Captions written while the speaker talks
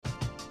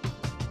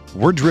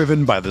We're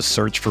driven by the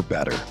search for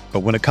better. But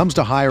when it comes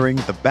to hiring,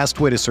 the best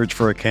way to search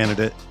for a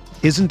candidate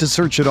isn't to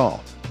search at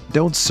all.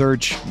 Don't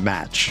search,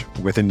 match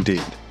with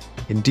Indeed.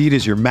 Indeed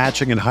is your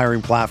matching and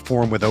hiring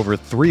platform with over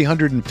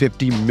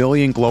 350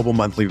 million global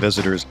monthly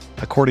visitors,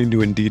 according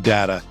to Indeed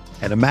data,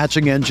 and a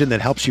matching engine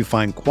that helps you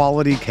find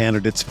quality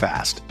candidates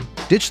fast.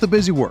 Ditch the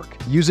busy work.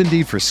 Use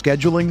Indeed for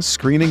scheduling,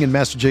 screening, and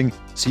messaging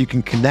so you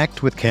can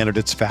connect with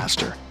candidates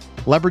faster.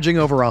 Leveraging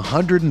over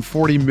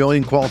 140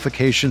 million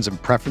qualifications and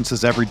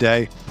preferences every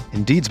day,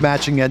 Indeed's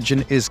matching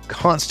engine is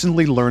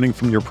constantly learning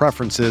from your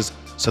preferences,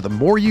 so the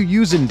more you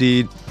use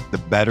Indeed, the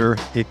better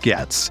it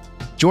gets.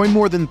 Join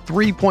more than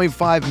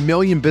 3.5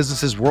 million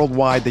businesses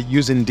worldwide that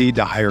use Indeed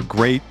to hire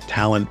great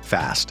talent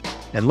fast.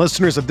 And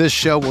listeners of this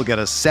show will get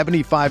a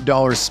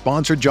 $75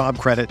 sponsored job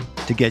credit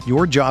to get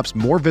your jobs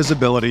more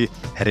visibility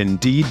at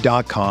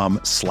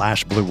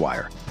Indeed.com/Blue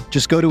Wire.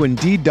 Just go to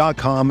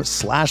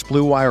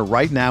Indeed.com/Blue Wire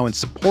right now and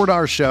support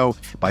our show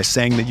by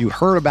saying that you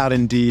heard about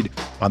Indeed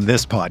on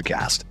this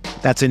podcast.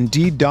 That's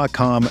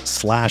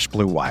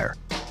Indeed.com/Blue Wire.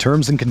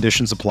 Terms and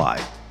conditions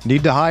apply.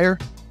 Need to hire?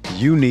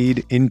 You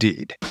need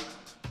Indeed.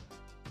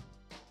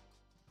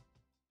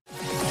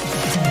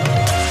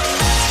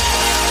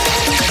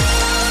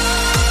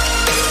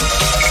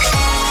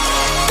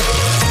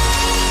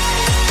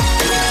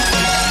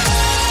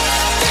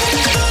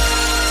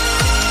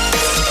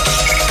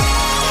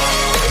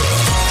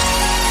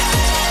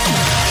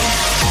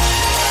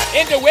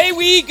 And away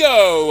we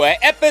go,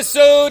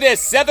 episode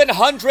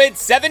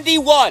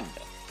 771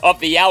 of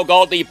the Al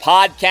Galdi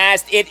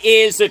podcast. It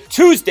is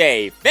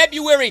Tuesday,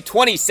 February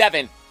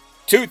 27th,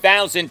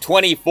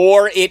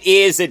 2024. It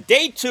is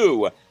day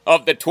 2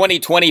 of the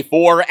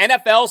 2024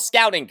 NFL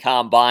Scouting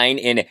Combine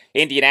in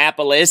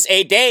Indianapolis,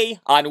 a day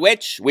on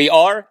which we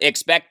are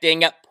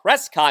expecting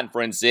press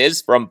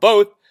conferences from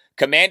both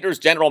Commanders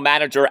general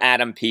manager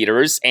Adam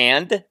Peters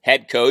and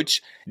head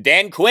coach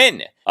Dan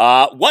Quinn.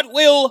 What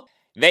will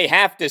they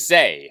have to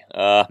say?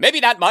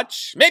 Maybe not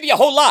much, maybe a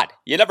whole lot.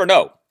 You never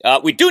know.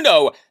 We do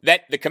know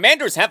that the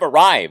Commanders have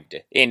arrived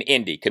in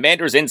Indy.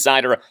 Commanders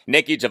insider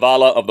Nikki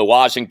Javala of the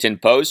Washington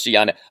Post, she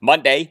on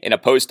Monday in a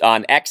post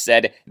on X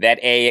said that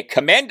a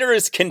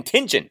Commanders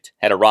contingent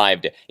had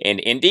arrived in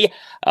Indy.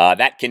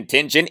 That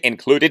contingent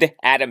included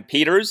Adam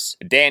Peters,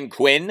 Dan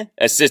Quinn,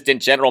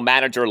 assistant general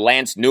manager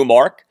Lance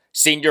Newmark,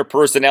 senior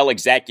personnel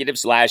executive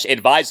 /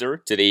 advisor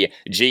to the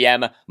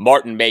GM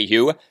Martin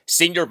Mayhew,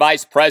 senior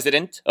vice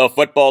president of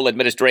football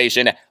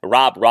administration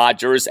Rob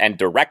Rogers, and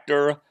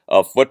director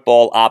of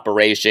football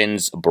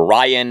operations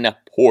Brian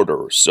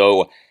Porter.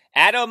 So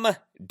Adam,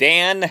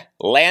 Dan,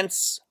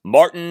 Lance,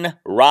 Martin,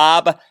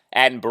 Rob,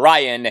 and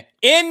Brian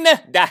in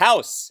the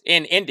house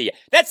in Indy.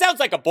 That sounds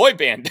like a boy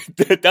band,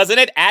 doesn't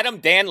it? Adam,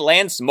 Dan,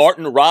 Lance,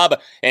 Martin, Rob,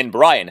 and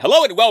Brian.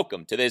 Hello and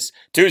welcome to this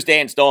Tuesday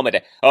installment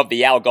of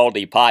the Al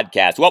Galdi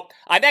podcast. Well,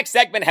 our next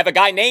segment have a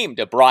guy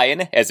named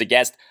Brian as a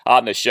guest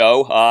on the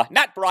show.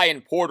 Not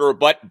Brian Porter,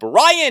 but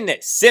Brian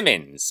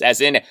Simmons,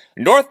 as in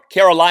North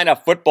Carolina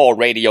football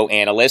radio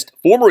analyst,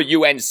 former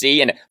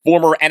UNC and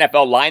former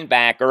NFL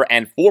linebacker,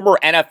 and former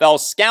NFL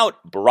scout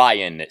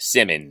Brian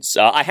Simmons.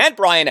 I had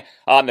Brian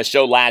on the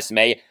show last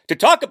May to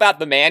talk about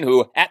the man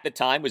who, at the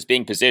time, was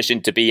being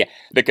positioned to be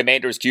the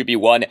Commanders'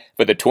 QB1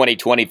 for the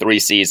 2023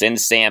 season,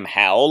 Sam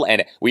Howell.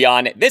 And we,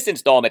 on this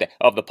installment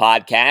of the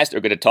podcast, are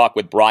going to talk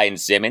with Brian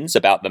Simmons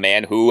about the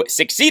man who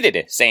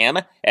succeeded Sam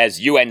as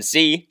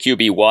UNC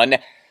QB1,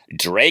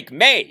 Drake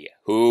Maye,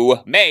 who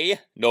may,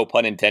 no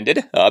pun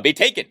intended, be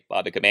taken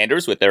by the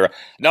Commanders with their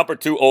number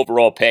 2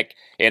 overall pick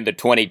in the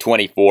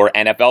 2024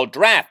 NFL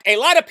Draft. A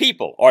lot of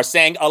people are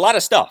saying a lot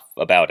of stuff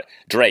about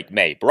Drake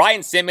Maye.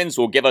 Brian Simmons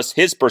will give us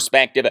his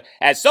perspective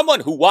as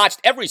someone who watched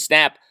every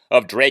snap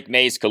of Drake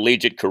Maye's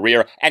collegiate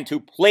career and who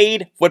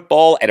played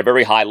football at a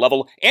very high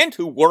level and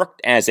who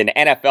worked as an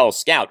NFL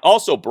scout.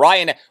 Also,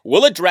 Brian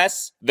will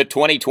address the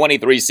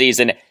 2023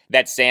 season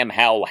that Sam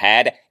Howell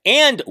had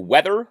and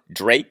whether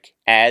Drake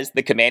as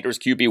the Commanders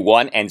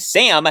QB1 and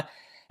Sam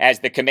as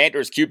the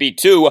Commanders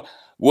QB2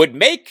 would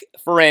make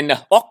for an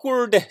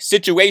awkward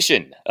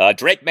situation.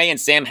 Drake Maye and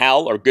Sam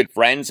Howell are good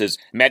friends, as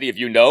many of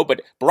you know, but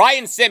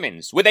Brian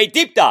Simmons with a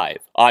deep dive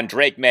on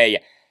Drake Maye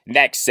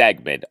next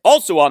segment.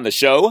 Also on the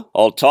show,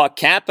 I'll talk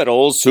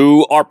Capitals,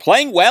 who are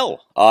playing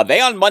well.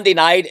 They on Monday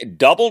night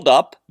doubled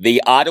up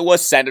the Ottawa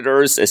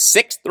Senators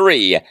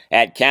 6-3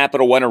 at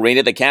Capital One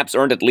Arena. The Caps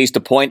earned at least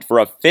a point for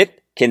a 5th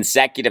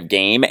consecutive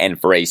game and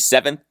for a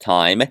 7th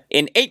time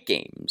in 8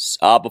 games.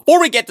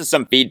 Before we get to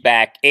some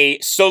feedback, a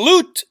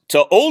salute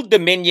to Old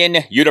Dominion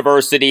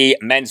University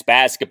men's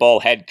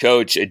basketball head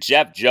coach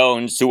Jeff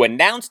Jones, who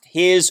announced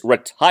his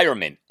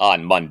retirement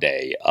on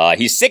Monday.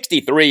 He's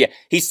 63.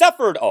 He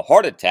suffered a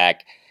heart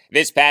attack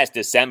this past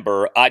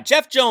December.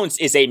 Jeff Jones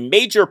is a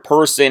major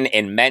person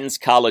in men's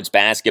college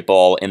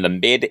basketball in the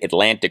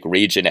Mid-Atlantic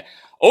region.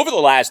 Over the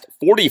last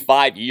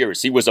 45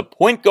 years, he was a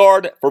point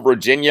guard for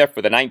Virginia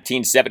for the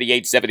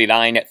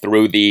 1978-79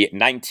 through the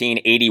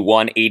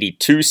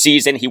 1981-82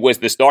 season. He was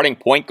the starting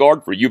point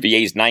guard for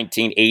UVA's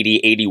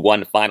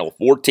 1980-81 Final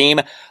Four team.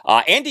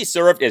 And he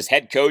served as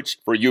head coach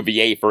for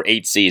UVA for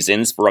 8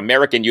 seasons, for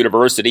American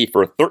University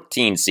for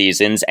 13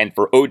 seasons, and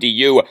for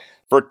ODU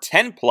for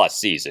 10-plus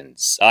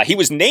seasons. He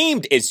was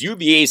named as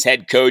UVA's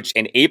head coach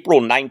in April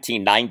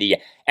 1990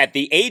 at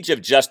the age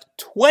of just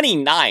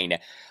 29.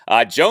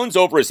 Jones,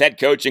 over his head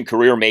coaching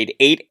career, made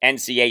 8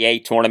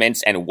 NCAA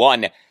tournaments and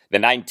won the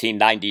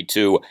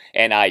 1992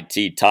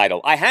 NIT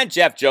title. I had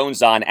Jeff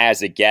Jones on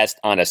as a guest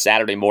on a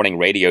Saturday morning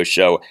radio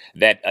show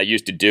that I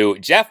used to do.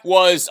 Jeff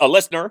was a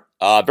listener,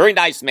 a very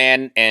nice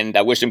man, and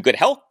I wish him good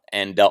health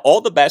and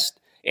all the best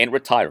in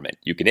retirement.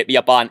 You can hit me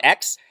up on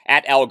X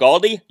at Al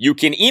Galdi. You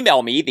can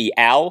email me, the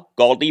Al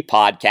Galdi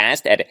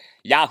podcast at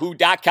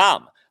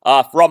yahoo.com.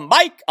 From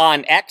Mike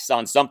on X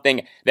on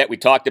something that we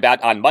talked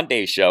about on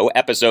Monday's show,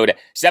 episode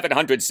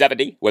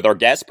 770, with our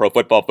guest, Pro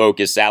Football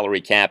Focus salary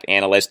cap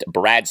analyst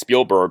Brad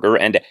Spielberger.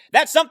 And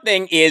that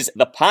something is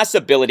the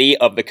possibility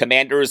of the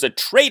Commanders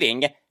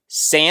trading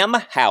Sam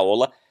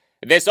Howell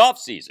this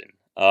offseason.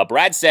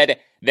 Brad said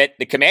that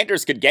the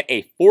Commanders could get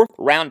a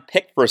 4th-round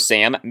pick for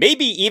Sam,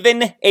 maybe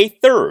even a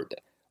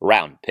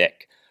 3rd-round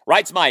pick.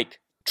 Writes Mike,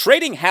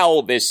 trading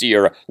Howell this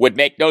year would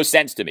make no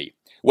sense to me.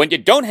 When you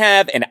don't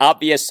have an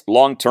obvious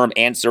long-term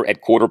answer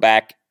at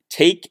quarterback,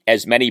 take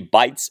as many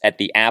bites at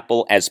the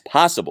apple as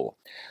possible.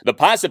 The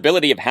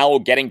possibility of Howell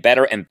getting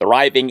better and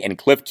thriving in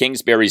Cliff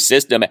Kingsbury's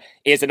system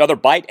is another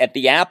bite at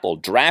the apple.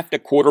 Draft a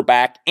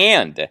quarterback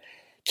and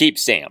keep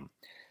Sam.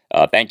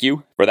 Thank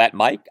you for that,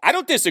 Mike. I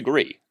don't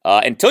disagree.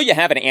 Until you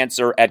have an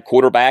answer at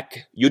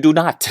quarterback, you do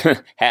not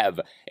have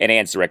an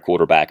answer at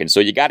quarterback. And so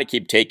you got to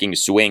keep taking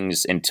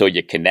swings until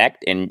you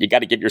connect, and you got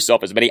to give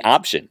yourself as many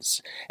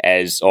options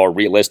as are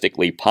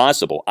realistically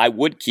possible. I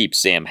would keep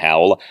Sam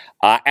Howell.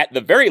 At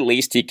the very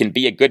least, he can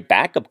be a good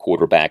backup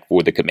quarterback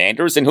for the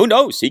Commanders, and who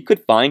knows, he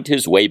could find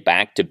his way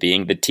back to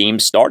being the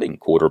team's starting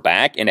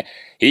quarterback, and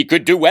he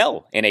could do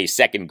well in a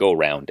second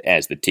go-round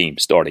as the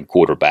team's starting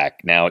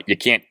quarterback. Now, you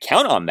can't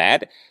count on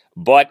that,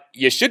 but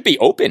you should be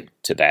open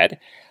to that.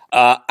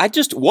 I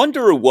just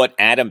wonder what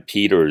Adam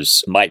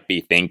Peters might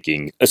be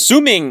thinking.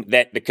 Assuming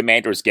that the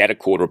Commanders get a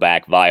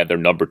quarterback via their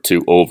number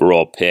 2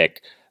 overall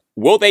pick,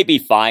 will they be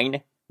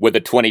fine with a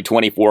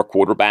 2024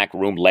 quarterback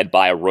room led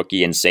by a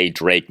rookie in, say,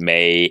 Drake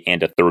Maye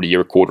and a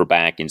 30-year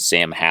quarterback in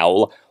Sam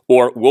Howell?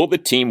 Or will the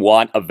team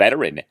want a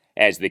veteran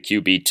as the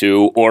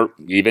QB2 or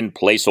even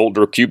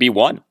placeholder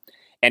QB1?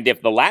 And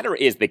if the latter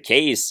is the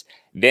case,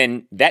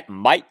 then that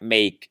might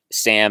make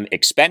Sam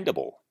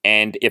expendable.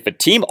 And if a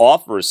team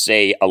offers,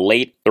 say, a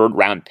late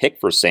 3rd-round pick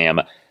for Sam,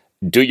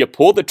 do you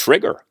pull the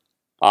trigger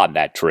on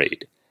that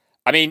trade?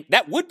 I mean,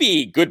 that would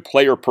be good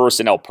player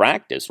personnel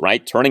practice,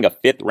 right? Turning a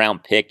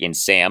 5th-round pick in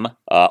Sam,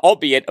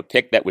 albeit a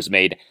pick that was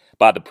made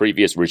by the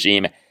previous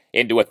regime,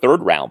 into a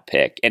 3rd-round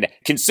pick. And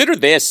consider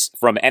this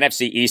from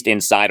NFC East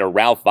insider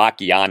Ralph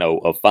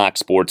Vacchiano of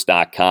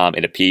FoxSports.com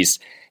in a piece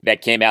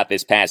that came out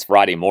this past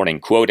Friday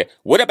morning. Quote,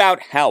 "What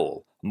about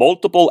Howell?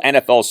 Multiple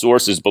NFL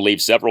sources believe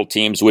several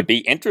teams would be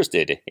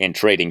interested in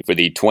trading for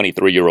the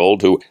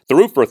 23-year-old who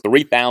threw for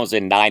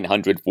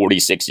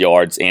 3,946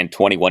 yards and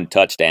 21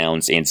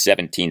 touchdowns in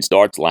 17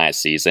 starts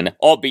last season,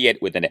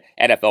 albeit with an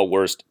NFL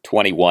worst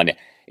 21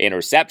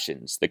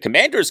 interceptions. The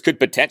Commanders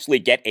could potentially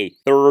get a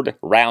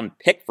 3rd-round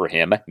pick for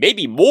him,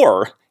 maybe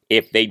more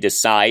if they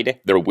decide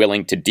they're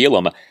willing to deal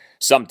him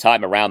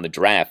sometime around the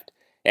draft."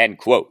 End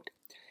quote.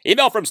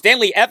 Email from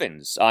Stanley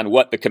Evans on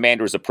what the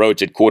Commanders'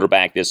 approach at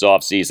quarterback this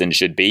offseason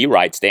should be.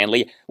 Writes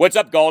Stanley, "What's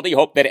up, Galdi?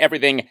 Hope that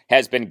everything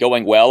has been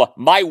going well.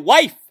 My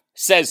wife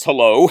says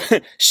hello.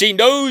 She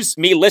knows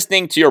me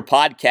listening to your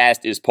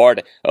podcast is part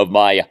of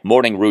my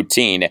morning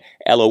routine.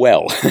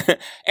 LOL.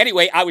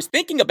 Anyway, I was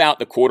thinking about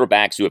the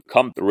quarterbacks who have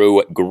come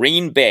through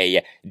Green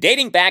Bay,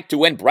 dating back to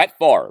when Brett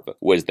Favre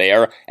was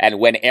there and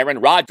when Aaron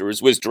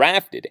Rodgers was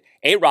drafted.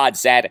 A-Rod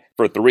sat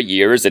for 3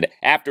 years, and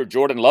after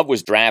Jordan Love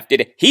was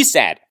drafted, he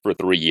sat for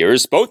 3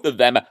 years. Both of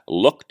them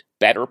looked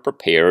better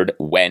prepared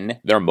when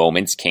their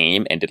moments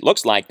came, and it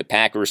looks like the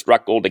Packers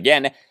struck gold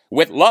again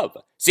with Love.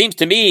 Seems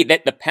to me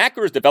that the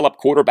Packers develop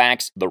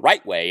quarterbacks the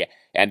right way,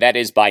 and that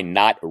is by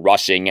not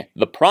rushing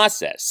the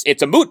process.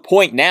 It's a moot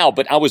point now,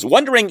 but I was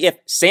wondering if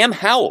Sam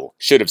Howell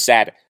should have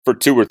sat for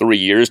 2 or 3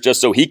 years just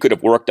so he could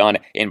have worked on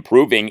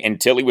improving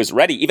until he was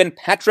ready. Even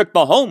Patrick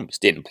Mahomes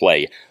didn't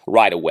play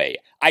right away.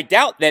 I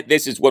doubt that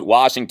this is what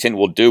Washington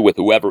will do with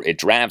whoever it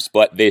drafts,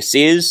 but this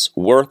is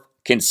worth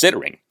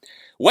considering.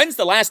 When's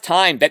the last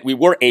time that we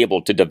were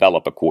able to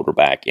develop a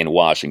quarterback in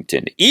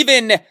Washington?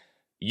 Even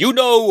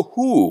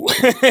you-know-who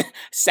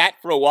sat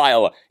for a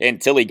while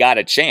until he got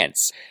a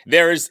chance.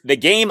 There's the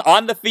game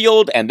on the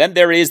field, and then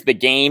there is the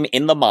game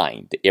in the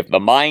mind. If the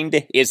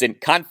mind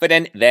isn't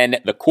confident,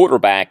 then the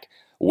quarterback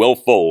will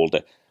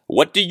fold.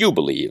 What do you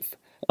believe?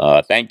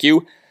 Thank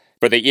you.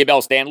 For the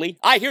email, Stanley,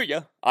 I hear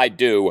you. I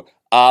do.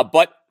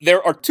 But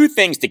there are two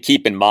things to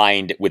keep in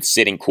mind with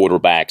sitting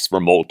quarterbacks for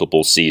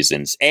multiple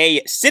seasons.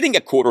 A, sitting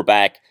a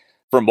quarterback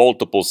for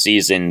multiple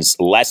seasons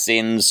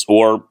lessens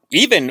or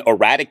even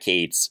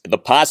eradicates the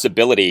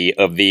possibility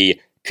of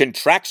the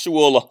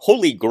contractual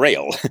holy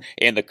grail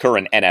in the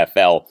current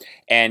NFL.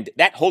 And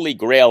that holy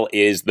grail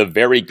is the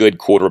very good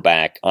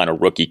quarterback on a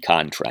rookie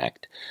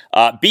contract.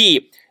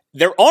 B,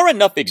 there are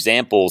enough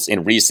examples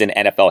in recent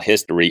NFL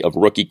history of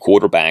rookie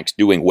quarterbacks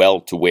doing well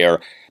to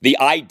where the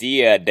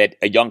idea that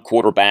a young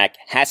quarterback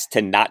has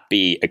to not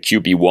be a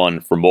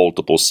QB1 for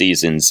multiple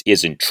seasons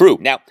isn't true.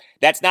 Now,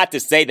 that's not to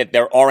say that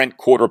there aren't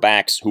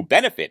quarterbacks who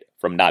benefit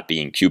from not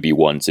being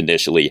QB1s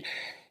initially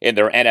in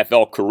their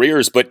NFL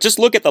careers, but just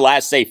look at the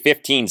last, say,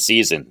 15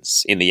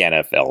 seasons in the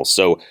NFL.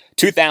 So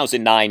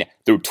 2009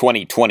 through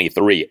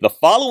 2023, the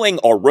following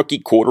are rookie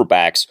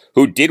quarterbacks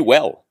who did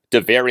well to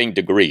varying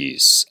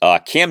degrees.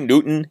 Cam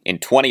Newton in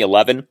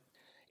 2011,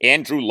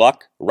 Andrew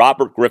Luck,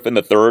 Robert Griffin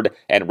III,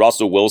 and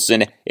Russell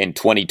Wilson in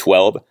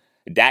 2012,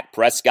 Dak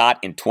Prescott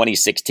in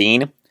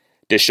 2016,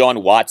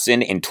 Deshaun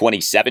Watson in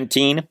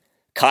 2017,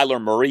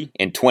 Kyler Murray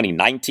in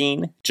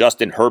 2019,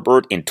 Justin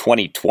Herbert in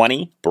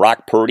 2020,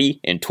 Brock Purdy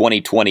in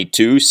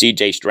 2022,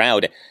 CJ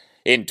Stroud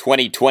in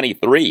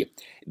 2023.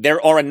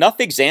 There are enough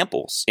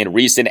examples in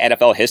recent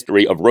NFL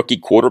history of rookie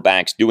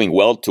quarterbacks doing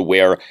well to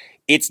where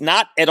it's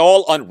not at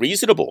all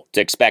unreasonable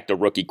to expect a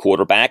rookie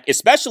quarterback,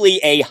 especially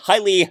a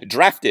highly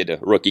drafted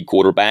rookie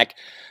quarterback,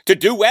 to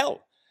do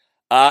well.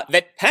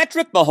 That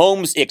Patrick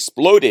Mahomes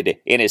exploded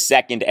in his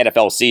second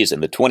NFL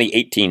season, the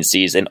 2018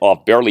 season,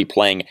 off barely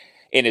playing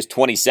in his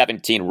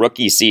 2017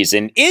 rookie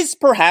season is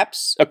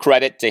perhaps a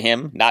credit to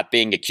him not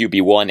being a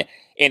QB1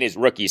 in his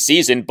rookie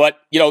season. But,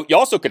 you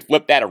also could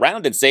flip that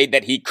around and say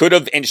that he could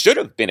have and should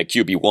have been a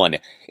QB1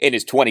 in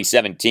his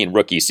 2017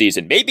 rookie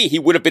season. Maybe he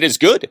would have been as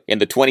good in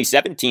the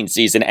 2017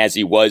 season as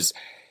he was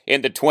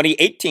in the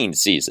 2018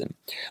 season.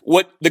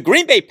 What the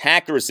Green Bay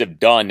Packers have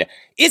done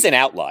is an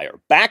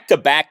outlier.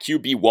 Back-to-back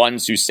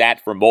QB1s who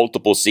sat for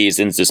multiple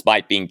seasons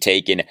despite being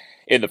taken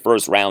in the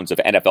first rounds of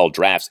NFL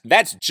drafts.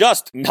 That's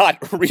just not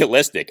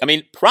realistic. I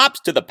mean, props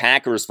to the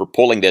Packers for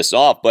pulling this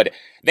off, but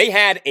they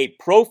had a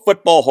Pro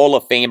Football Hall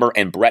of Famer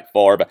in Brett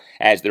Favre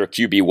as their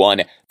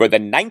QB1 for the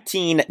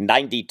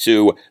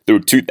 1992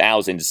 through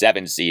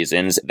 2007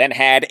 seasons, then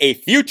had a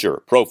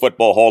future Pro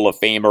Football Hall of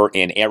Famer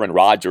in Aaron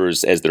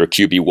Rodgers as their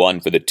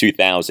QB1 for the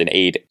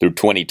 2008 through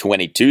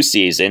 2022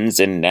 seasons,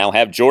 and now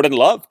have Jordan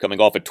Love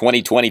coming off a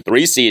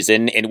 2023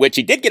 season in which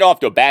he did get off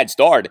to a bad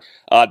start,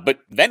 but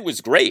then was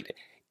great.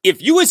 If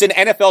you as an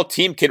NFL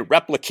team can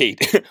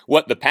replicate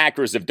what the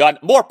Packers have done,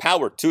 more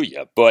power to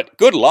you, but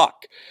good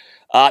luck.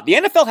 The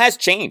NFL has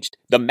changed.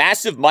 The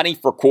massive money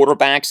for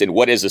quarterbacks in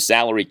what is a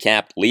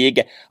salary-capped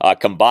league,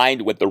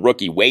 combined with the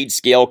rookie wage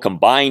scale,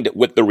 combined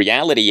with the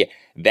reality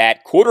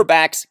that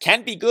quarterbacks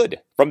can be good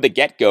from the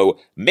get-go,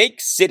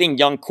 makes sitting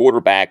young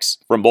quarterbacks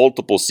for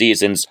multiple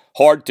seasons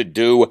hard to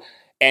do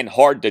and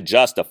hard to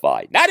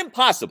justify. Not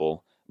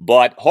impossible,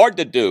 but hard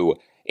to do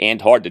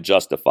and hard to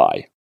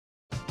justify.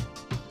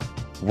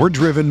 We're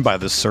driven by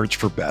the search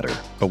for better.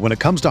 But when it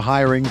comes to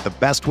hiring, the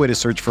best way to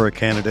search for a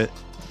candidate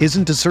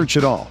isn't to search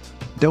at all.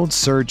 Don't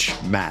search,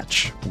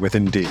 match with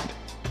Indeed.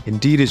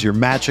 Indeed is your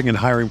matching and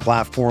hiring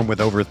platform with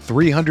over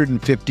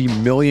 350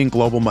 million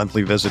global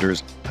monthly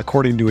visitors,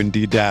 according to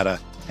Indeed data,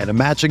 and a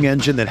matching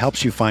engine that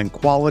helps you find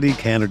quality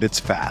candidates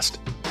fast.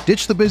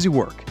 Ditch the busy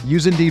work.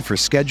 Use Indeed for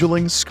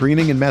scheduling,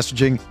 screening, and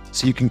messaging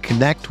so you can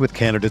connect with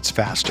candidates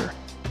faster.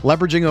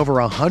 Leveraging over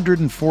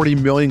 140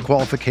 million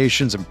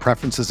qualifications and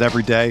preferences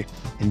every day,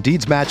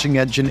 Indeed's matching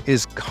engine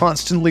is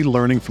constantly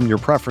learning from your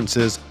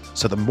preferences,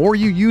 so the more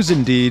you use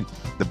Indeed,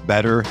 the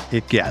better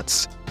it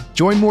gets.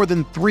 Join more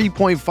than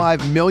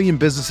 3.5 million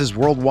businesses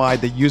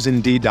worldwide that use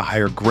Indeed to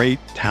hire great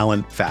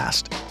talent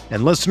fast.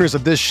 And listeners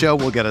of this show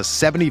will get a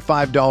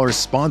 $75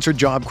 sponsored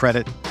job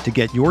credit to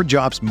get your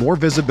jobs more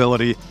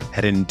visibility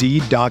at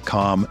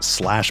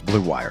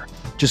Indeed.com/Blue Wire.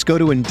 Just go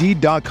to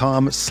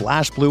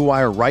Indeed.com/Blue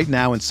Wire right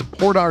now and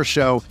support our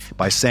show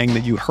by saying that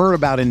you heard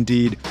about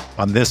Indeed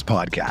on this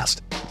podcast.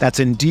 That's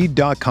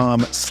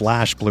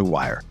Indeed.com/Blue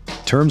Wire.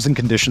 Terms and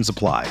conditions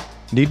apply.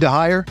 Need to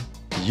hire?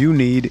 You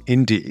need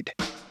Indeed.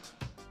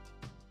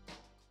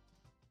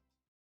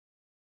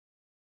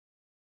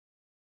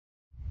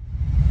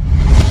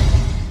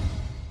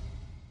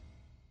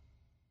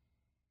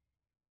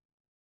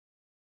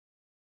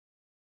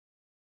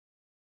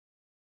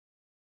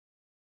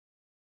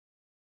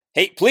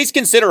 Hey, please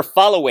consider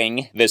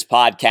following this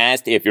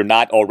podcast if you're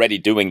not already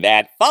doing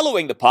that.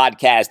 Following the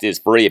podcast is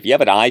free. If you have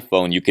an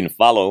iPhone, you can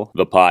follow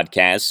the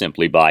podcast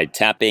simply by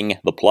tapping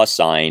the plus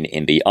sign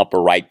in the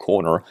upper right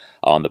corner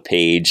on the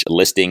page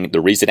listing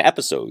the recent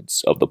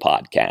episodes of the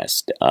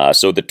podcast.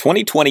 So the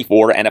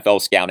 2024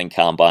 NFL Scouting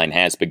Combine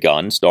has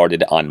begun,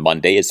 started on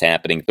Monday, is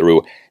happening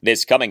through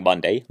this coming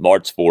Monday,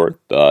 March 4th,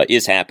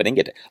 is happening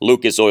at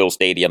Lucas Oil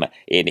Stadium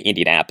in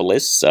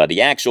Indianapolis.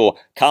 The actual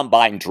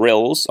combine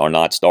drills are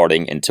not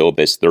starting until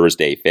this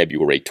Thursday,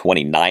 February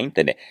 29th.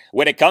 And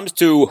when it comes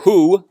to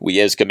who we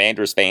as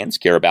Commanders fans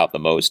care about the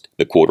most,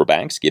 the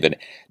quarterbacks, given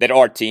that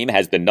our team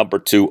has the number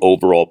 2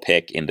 overall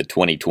pick in the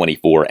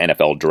 2024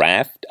 NFL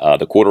Draft.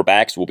 The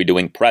quarterbacks will be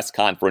doing press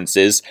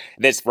conferences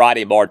this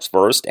Friday, March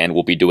 1st, and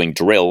will be doing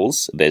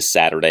drills this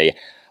Saturday,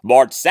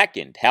 March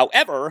 2nd.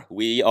 However,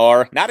 we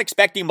are not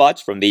expecting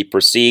much from the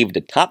perceived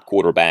top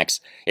quarterbacks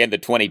in the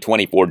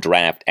 2024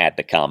 draft at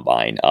the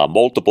Combine.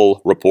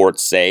 Multiple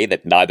reports say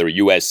that neither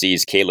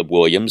USC's Caleb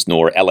Williams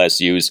nor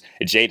LSU's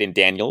Jaden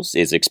Daniels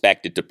is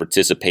expected to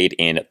participate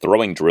in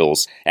throwing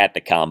drills at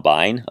the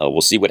Combine.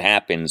 We'll see what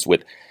happens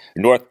with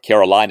North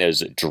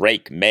Carolina's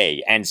Drake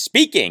Maye. And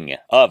speaking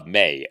of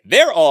Maye,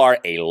 there are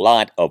a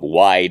lot of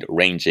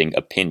wide-ranging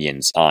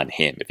opinions on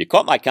him. If you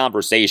caught my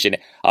conversation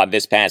on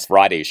this past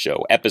Friday's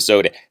show,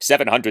 episode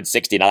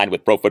 769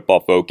 with Pro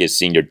Football Focus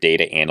senior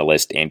data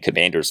analyst and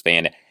Commanders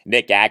fan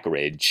Nick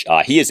Ackridge,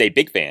 he is a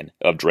big fan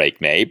of Drake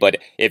Maye. But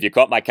if you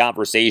caught my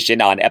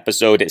conversation on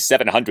episode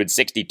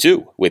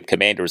 762 with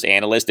Commanders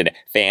analyst and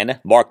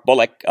fan Mark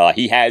Bullock,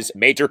 he has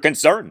major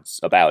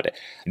concerns about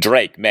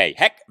Drake Maye.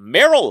 Heck,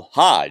 Merrill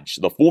Hodge,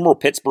 the former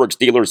Pittsburgh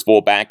Steelers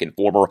fullback and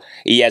former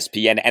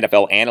ESPN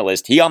NFL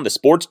analyst, he on the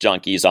Sports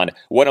Junkies on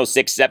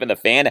 106.7 The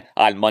Fan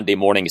on Monday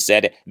morning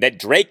said that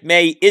Drake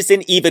Maye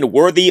isn't even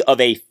worthy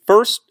of a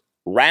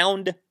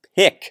first-round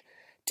pick.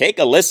 Take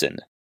a listen.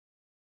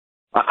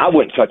 I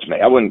wouldn't touch Maye.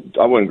 I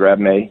wouldn't grab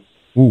Maye.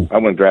 I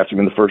wouldn't draft him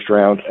in the first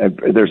round. And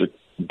there's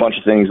a bunch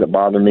of things that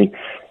bother me.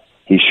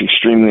 He's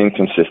extremely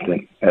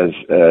inconsistent as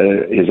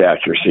his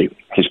accuracy,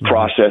 his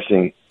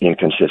processing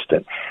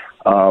inconsistent.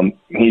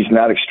 He's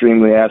not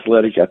extremely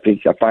athletic. I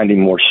find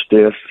him more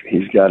stiff.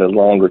 He's got a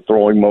longer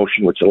throwing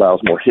motion, which allows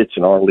more hits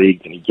in our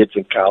league than he gets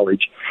in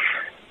college.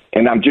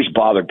 And I'm just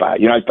bothered by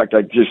it. In fact,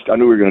 I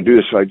knew we were going to do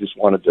this, so I just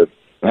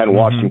I hadn't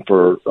watched him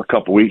for a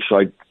couple weeks,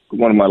 so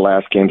one of my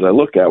last games I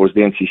looked at was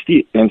the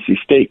NC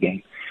State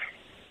game.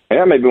 And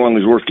that may be one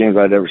of the worst games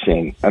I'd ever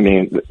seen. I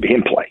mean,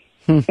 him play.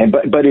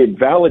 But it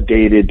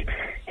validated,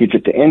 he's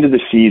at the end of the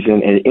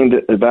season, and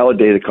it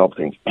validated a couple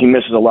things. He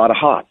misses a lot of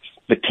hots.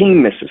 The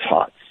team misses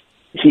hots.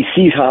 He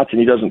sees hots and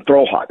he doesn't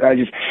throw hots.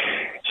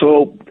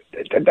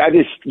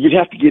 You'd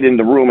have to get in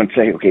the room and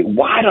say, okay,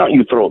 why don't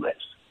you throw this?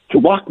 To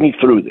walk me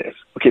through this.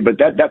 Okay, but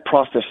that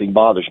processing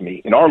bothers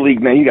me. In our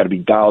league, man, you got to be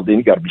dialed in.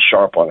 You got to be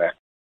sharp on that.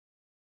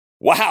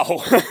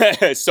 Wow.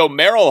 So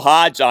Merrill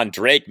Hodge on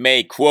Drake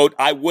Maye, quote,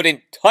 I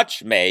wouldn't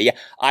touch Maye.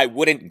 I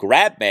wouldn't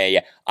grab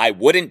Maye. I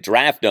wouldn't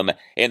draft him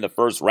in the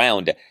first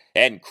round,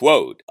 end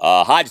quote.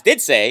 Hodge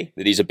did say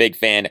that he's a big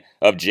fan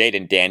of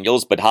Jaden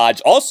Daniels, but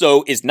Hodge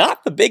also is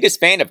not the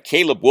biggest fan of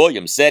Caleb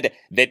Williams, said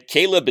that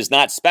Caleb is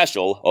not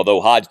special,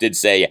 although Hodge did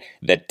say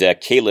that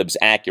Caleb's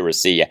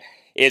accuracy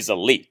is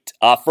elite.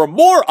 For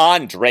more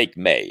on Drake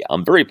Maye,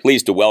 I'm very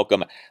pleased to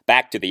welcome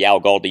back to the Al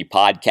Galdi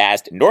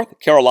podcast North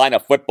Carolina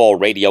football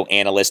radio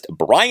analyst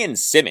Brian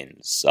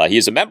Simmons. He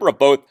is a member of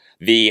both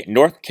the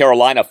North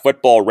Carolina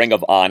Football Ring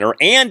of Honor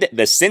and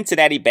the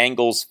Cincinnati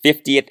Bengals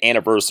 50th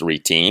anniversary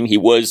team. He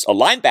was a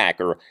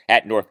linebacker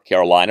at North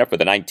Carolina for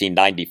the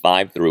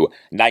 1995 through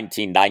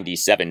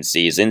 1997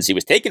 seasons. He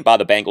was taken by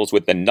the Bengals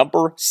with the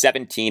number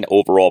 17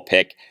 overall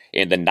pick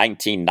in the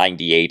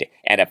 1998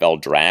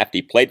 NFL Draft.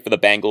 He played for the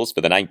Bengals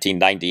for the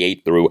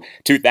 1998 through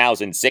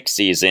 2006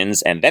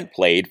 seasons and then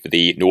played for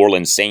the New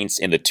Orleans Saints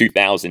in the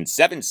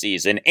 2007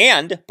 season.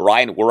 And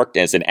Brian worked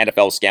as an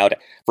NFL scout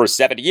for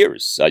 7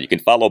 years. You can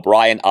follow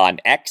Brian on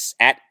X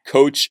at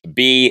Coach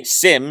B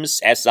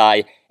Sims,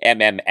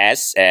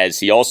 SIMMS, as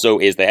he also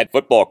is the head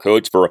football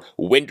coach for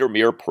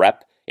Windermere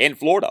Prep in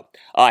Florida.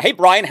 Hey,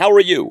 Brian, how are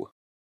you?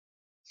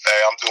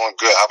 Hey, I'm doing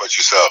good. How about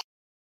yourself?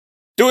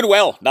 Doing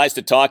well. Nice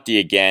to talk to you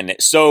again.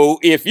 So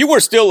if you were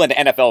still an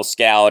NFL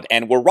scout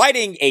and were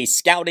writing a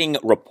scouting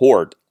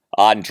report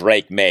on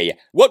Drake Maye,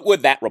 what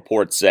would that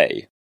report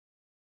say?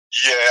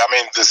 Yeah, I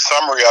mean, the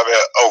summary of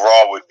it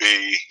overall would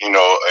be,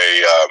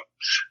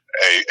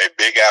 a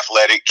big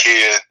athletic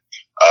kid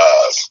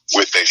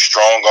with a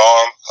strong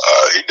arm.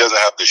 He doesn't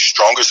have the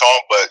strongest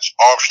arm, but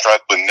arm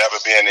strength would never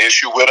be an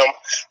issue with him.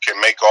 Can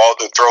make all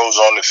the throws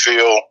on the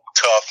field,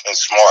 tough and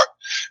smart.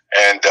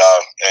 And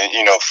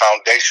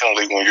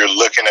foundationally, when you're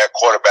looking at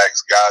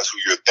quarterbacks, guys who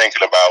you're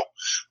thinking about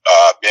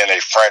being a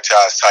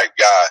franchise type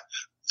guy,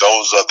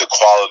 those are the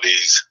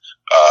qualities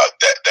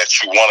that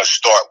you want to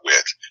start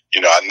with.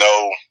 I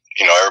know,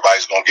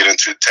 everybody's going to get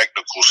into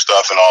technical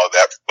stuff and all of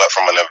that, but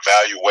from an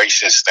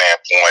evaluation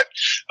standpoint,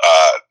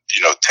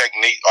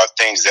 technique are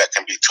things that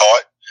can be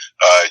taught.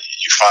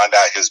 You find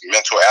out his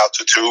mental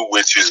altitude,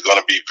 which is going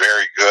to be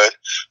very good.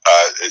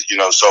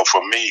 So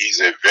for me, he's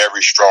a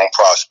very strong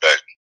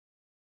prospect.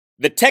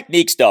 The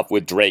technique stuff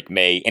with Drake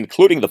Maye,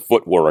 including the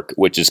footwork,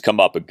 which has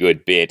come up a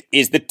good bit,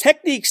 is the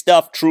technique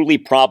stuff truly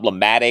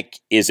problematic?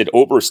 Is it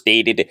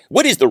overstated?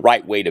 What is the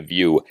right way to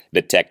view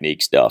the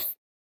technique stuff?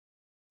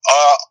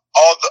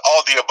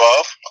 All the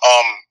above.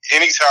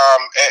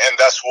 Anytime, and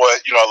that's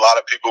what, a lot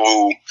of people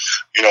who,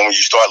 when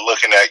you start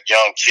looking at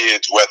young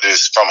kids, whether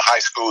it's from high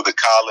school to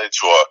college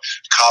or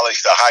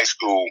college to high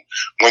school,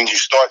 when you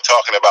start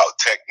talking about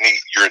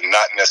technique, you're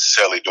not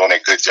necessarily doing a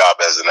good job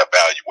as an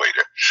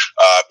evaluator.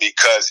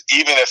 Because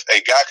even if a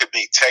guy could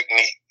be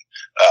technique,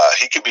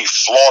 he could be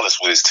flawless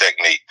with his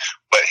technique,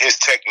 but his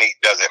technique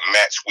doesn't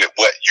match with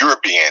what you're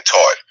being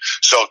taught.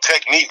 So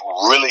technique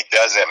really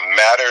doesn't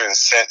matter in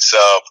sense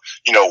of,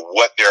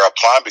 what they're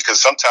applying,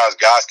 because sometimes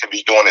guys can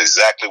be doing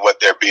exactly what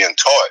they're being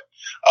taught,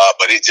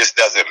 but it just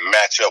doesn't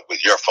match up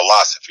with your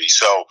philosophy.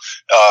 So,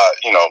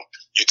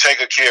 you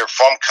take a kid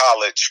from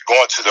college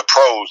going to the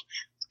pros,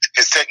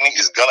 his technique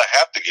is going to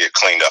have to get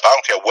cleaned up. I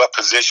don't care what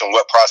position,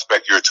 what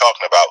prospect you're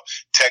talking about.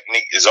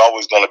 Technique is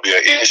always going to be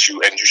an issue,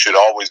 and you should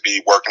always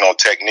be working on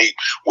technique,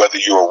 whether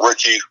you're a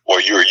rookie or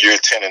you're year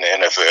 10 in the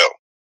NFL.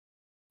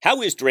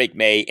 How is Drake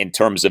Maye in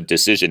terms of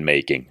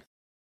decision-making?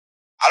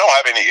 I don't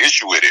have any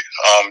issue with it.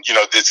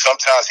 That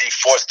sometimes he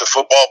forced the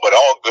football, but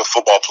all good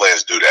football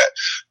players do that.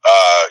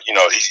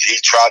 He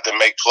tried to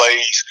make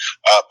plays,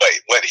 but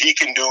what he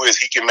can do is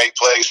he can make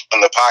plays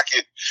from the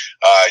pocket.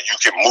 You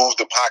can move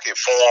the pocket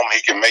for him.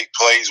 He can make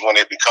plays when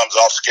it becomes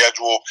off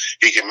schedule.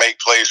 He can make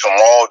plays from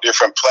all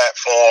different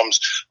platforms.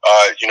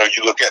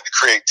 You look at the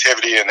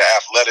creativity and the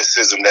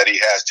athleticism that he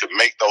has to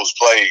make those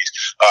plays.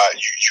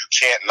 You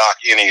can't knock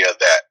any of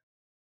that.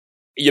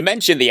 You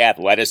mentioned the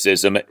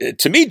athleticism.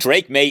 To me,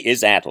 Drake Maye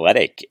is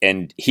athletic,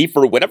 and he,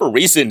 for whatever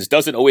reasons,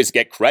 doesn't always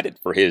get credit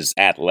for his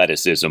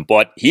athleticism,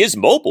 but he is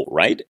mobile,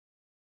 right?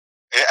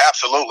 Yeah,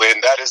 absolutely,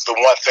 and that is the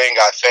one thing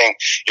I think,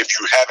 if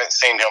you haven't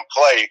seen him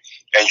play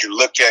and you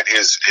look at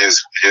his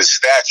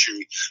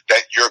statue,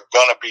 that you're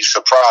going to be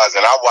surprised.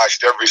 And I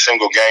watched every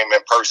single game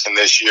in person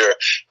this year,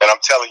 and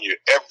I'm telling you,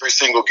 every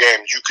single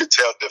game you could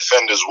tell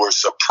defenders were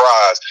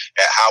surprised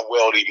at how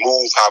well he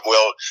moved, how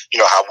well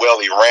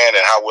he ran,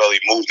 and how well he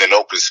moved in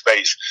open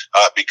space,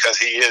 because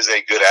he is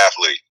a good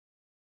athlete.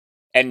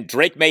 And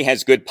Drake Maye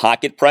has good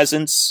pocket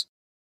presence?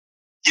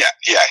 Yeah,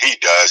 he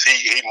does.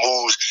 He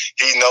moves.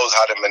 He knows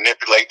how to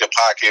manipulate the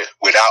pocket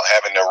without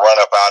having to run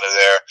up out of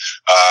there.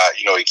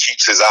 He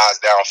keeps his eyes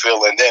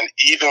downfield. And then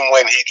even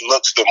when he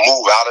looks to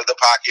move out of the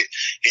pocket,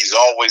 he's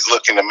always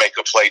looking to make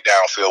a play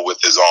downfield with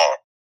his arm.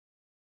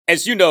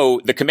 As you know,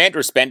 the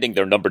Commanders spending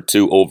their number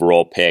 2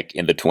 overall pick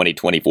in the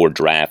 2024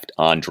 draft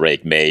on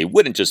Drake Maye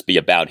wouldn't just be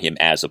about him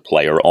as a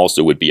player,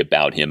 also would be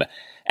about him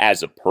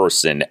as a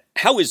person.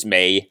 How is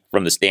Maye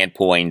from the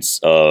standpoints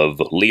of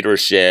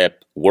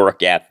leadership,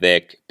 work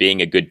ethic,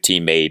 being a good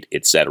teammate,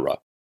 etc.?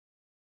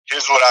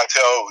 Here's what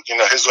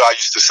here's what I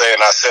used to say, and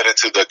I said it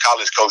to the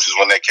college coaches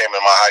when they came in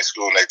my high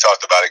school and they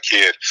talked about a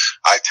kid.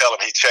 I tell them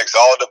he checks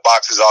all the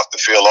boxes off the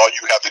field. All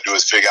you have to do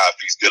is figure out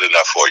if he's good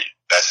enough for you.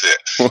 That's it.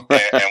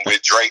 and with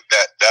Drake,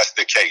 that's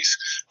the case.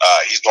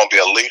 He's going to be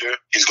a leader.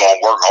 He's going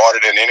to work harder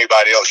than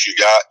anybody else you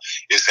got.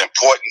 It's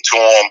important to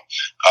him.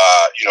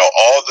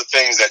 All the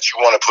things that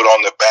you want to put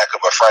on the back of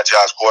a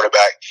franchise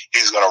quarterback,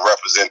 he's going to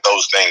represent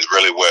those things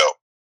really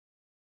well.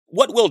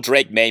 What will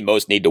Drake Maye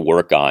most need to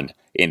work on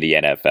in the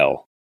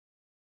NFL?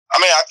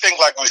 I think,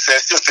 like we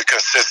said, it's just the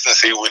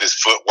consistency with his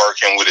footwork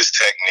and with his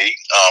technique.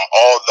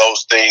 All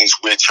those things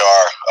which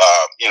are,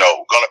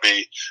 going to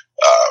be,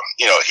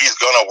 he's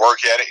going to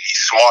work at it.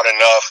 He's smart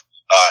enough.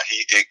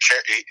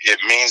 It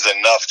means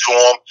enough to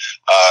him.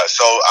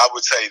 So I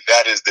would say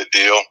that is the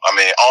deal.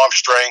 Arm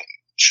strength,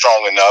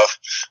 strong enough.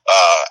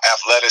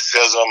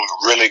 Athleticism,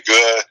 really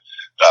good.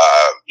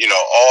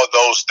 All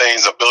those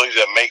things, ability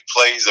to make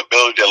plays,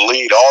 ability to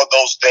lead, all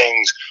those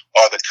things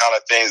are the kind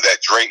of things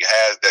that Drake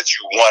has that you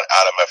want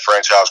out of a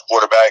franchise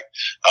quarterback.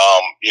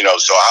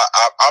 So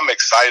I'm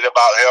excited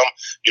about him.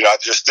 I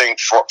just think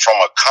from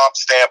a comp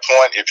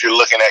standpoint, if you're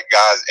looking at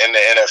guys in the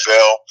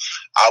NFL,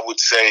 I would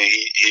say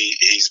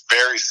he's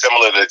very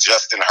similar to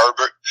Justin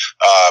Herbert.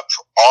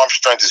 Arm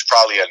strength is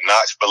probably a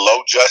notch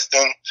below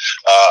Justin,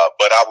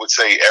 but I would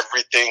say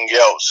everything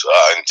else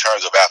in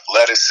terms of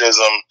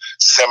athleticism,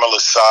 similar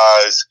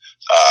size.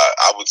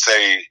 I would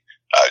say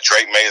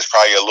Drake Maye is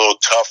probably a little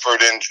tougher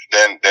than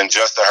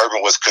Justin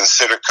Herbert was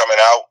considered coming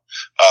out.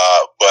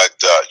 But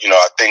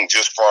I think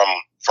just from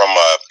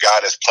a guy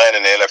that's playing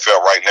in the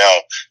NFL right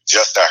now,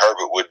 Justin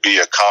Herbert would be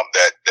a comp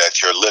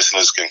that your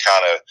listeners can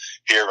kind of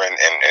hear and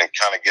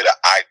kind of get an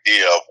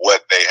idea of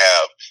what they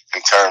have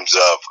in terms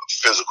of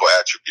physical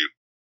attribute.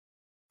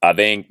 I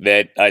think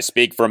that I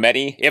speak for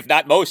many, if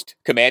not most,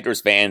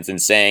 Commanders fans in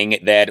saying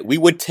that we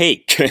would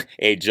take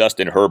a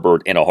Justin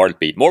Herbert in a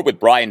heartbeat. More with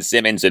Brian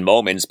Simmons in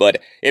moments,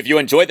 but if you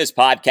enjoy this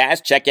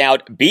podcast, check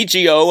out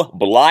BGO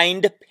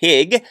Blind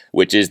Pig,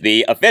 which is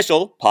the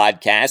official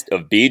podcast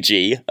of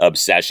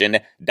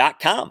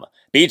BGObsession.com.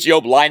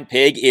 BGO Blind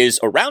Pig is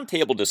a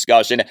roundtable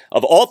discussion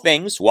of all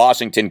things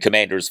Washington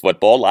Commanders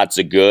football. Lots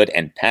of good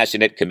and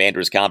passionate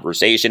Commanders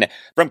conversation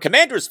from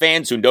Commanders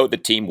fans who know the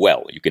team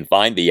well. You can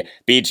find the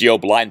BGO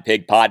Blind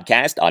Pig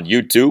podcast on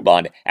YouTube,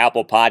 on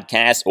Apple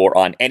Podcasts, or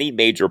on any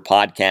major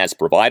podcast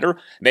provider.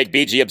 Make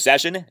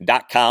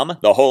BGObsession.com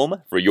the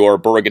home for your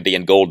burgundy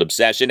and gold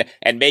obsession,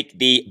 and make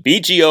the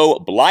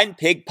BGO Blind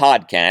Pig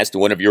podcast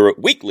one of your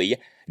weekly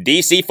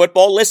DC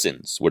football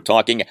listens. We're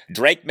talking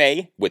Drake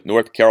Maye with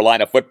North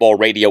Carolina football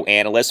radio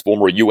analyst,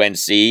 former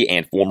UNC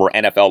and former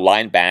NFL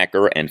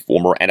linebacker and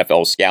former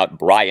NFL scout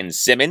Brian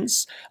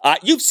Simmons.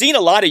 You've seen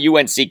a lot of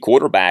UNC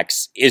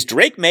quarterbacks. Is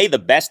Drake Maye the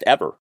best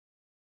ever?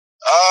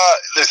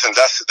 Listen,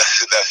 that's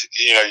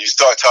you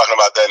start talking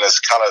about that and it's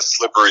kind of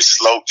slippery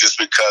slope just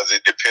because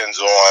it depends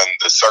on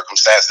the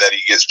circumstance that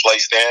he gets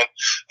placed in.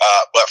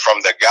 But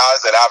from the guys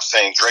that I've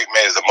seen, Drake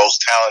Maye is the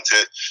most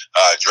talented.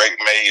 Drake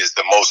Maye is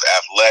the most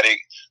athletic.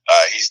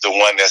 He's the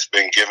one that's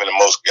been given the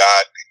most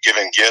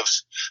God-given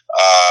gifts,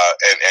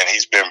 and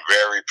he's been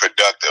very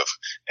productive.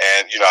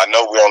 And, I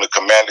know we're on the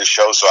Commander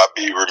show, so I'd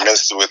be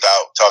remiss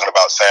without talking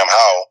about Sam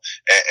Howell.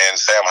 And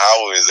Sam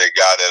Howell is a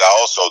guy that I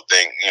also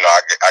think,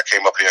 I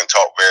came up here and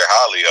talked very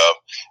highly of.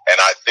 And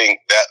I think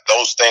that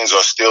those things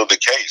are still the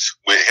case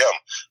with him.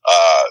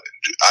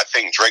 I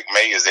think Drake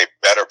Maye is a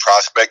better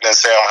prospect than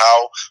Sam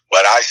Howell,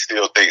 but I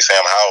still think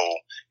Sam Howell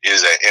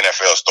is an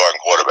NFL starting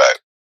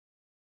quarterback.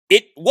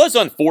 It was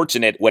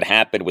unfortunate what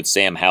happened with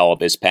Sam Howell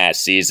this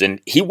past season.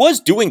 He was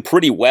doing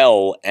pretty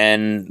well,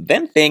 and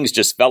then things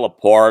just fell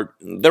apart.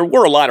 There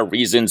were a lot of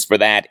reasons for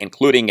that,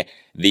 including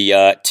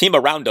the team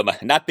around him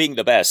not being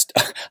the best.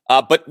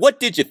 But what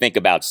did you think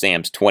about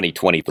Sam's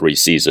 2023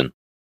 season?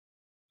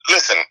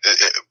 Listen,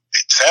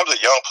 Sam's a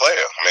young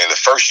player. I mean, the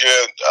first year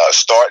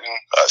starting,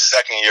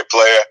 second-year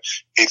player,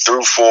 he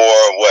threw for,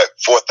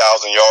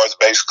 4,000 yards,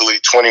 basically,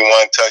 21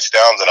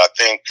 touchdowns. And I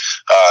think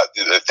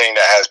the thing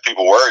that has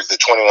people worried is the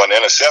 21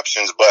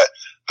 interceptions, but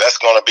that's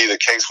going to be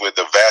the case with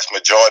the vast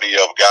majority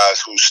of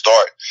guys who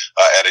start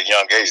at a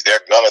young age.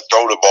 They're going to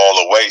throw the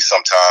ball away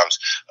sometimes.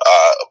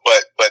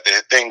 But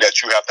the thing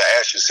that you have to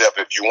ask yourself,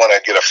 if you want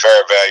to get a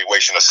fair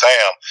evaluation of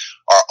Sam,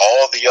 are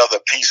all the other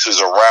pieces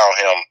around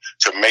him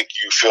to make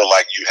you feel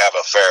like you have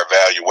a fair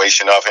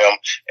evaluation of him?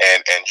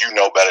 And you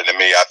know better than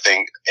me. I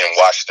think in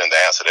Washington, the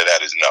answer to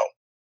that is no.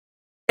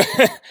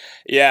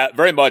 Yeah,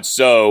 very much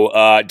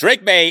so.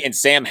 Drake Maye and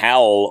Sam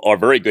Howell are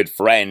very good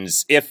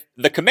friends. If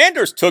the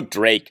Commanders took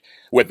Drake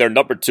with their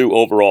number 2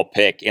 overall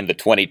pick in the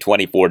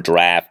 2024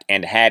 draft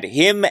and had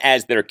him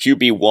as their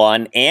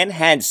QB1 and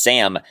had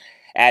Sam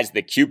as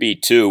the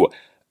QB2,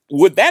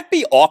 would that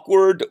be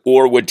awkward,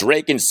 or would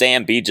Drake and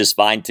Sam be just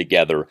fine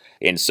together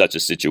in such a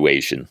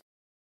situation?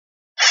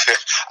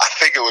 I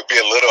think it would be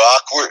a little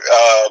awkward.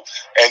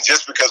 And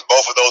just because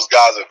both of those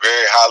guys are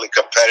very highly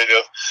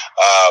competitive,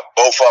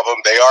 both of them,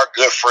 they are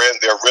good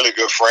friends. They're really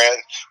good friends.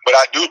 But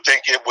I do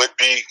think it would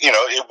be,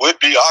 it would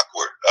be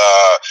awkward.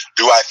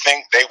 Do I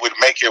think they would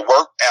make it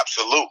work?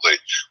 Absolutely.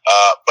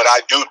 But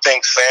I do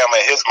think Sam,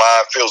 in his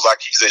mind, feels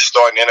like he's a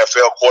starting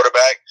NFL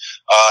quarterback.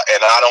 And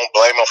I don't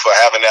blame him for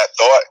having that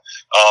thought.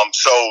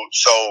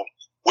 So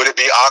would it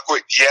be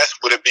awkward? Yes.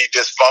 Would it be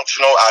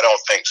dysfunctional? I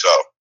don't think so.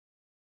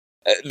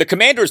 The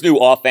Commanders' new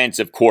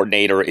offensive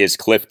coordinator is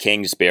Cliff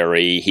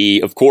Kingsbury.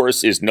 He, of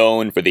course, is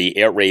known for the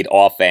air raid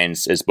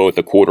offense as both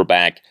a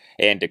quarterback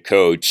and a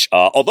coach.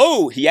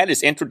 Although he had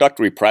his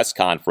introductory press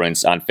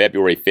conference on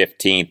February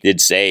 15th, did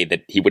say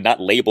that he would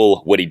not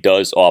label what he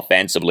does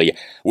offensively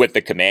with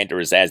the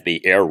Commanders as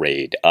the air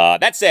raid.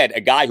 That said,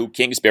 a guy who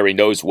Kingsbury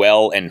knows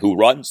well and who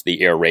runs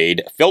the air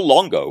raid, Phil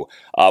Longo,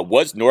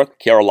 was North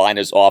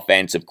Carolina's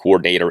offensive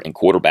coordinator and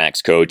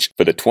quarterbacks coach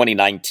for the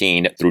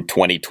 2019 through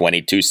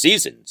 2022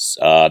 seasons.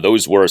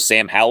 Those were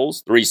Sam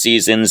Howell's 3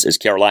 seasons as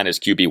Carolina's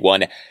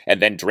QB1,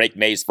 and then Drake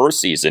Maye's first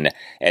season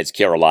as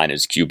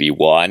Carolina's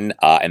QB1,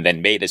 and then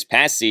Maye this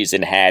past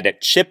season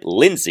had Chip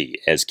Lindsey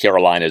as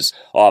Carolina's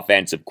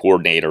offensive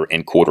coordinator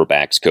and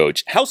quarterbacks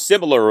coach. How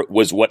similar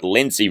was what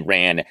Lindsey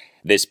ran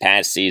this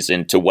past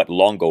season to what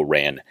Longo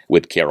ran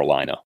with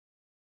Carolina?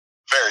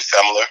 Very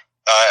similar.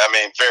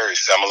 Very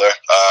similar.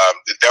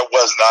 There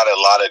was not a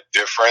lot of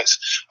difference.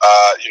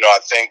 I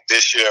think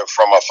this year,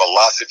 from a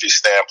philosophy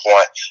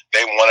standpoint,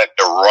 they wanted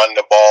to run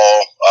the ball.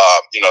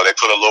 They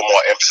put a little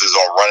more emphasis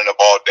on running the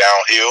ball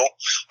downhill.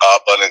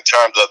 But in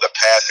terms of the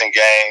passing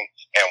game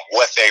and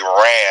what they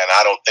ran,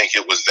 I don't think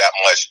it was that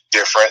much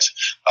difference.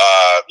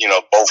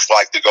 Both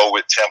like to go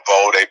with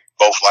tempo. They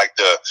both like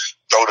to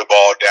throw the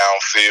ball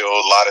downfield,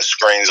 a lot of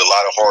screens, a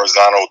lot of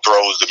horizontal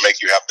throws to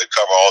make you have to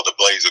cover all the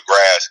blades of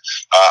grass.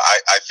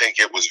 I think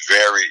it was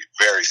very,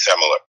 very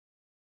similar.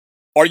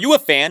 Are you a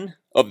fan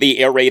of the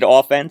air raid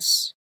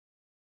offense?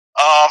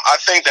 I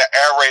think the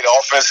air raid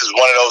offense is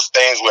one of those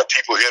things where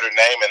people hear the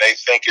name and they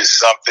think it's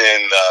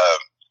something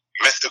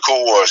mystical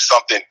or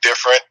something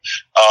different.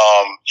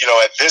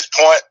 At this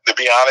point, to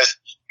be honest,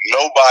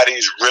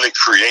 nobody's really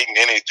creating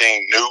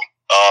anything new.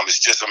 It's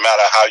just a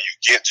matter of how you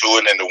get to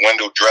it and the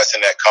window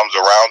dressing that comes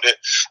around it.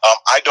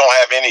 I don't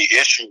have any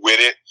issue with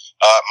it.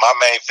 My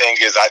main thing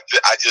is I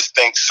just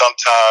think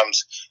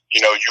sometimes,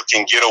 you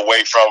can get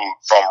away from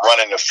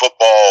running the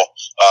football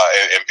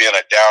and being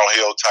a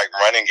downhill type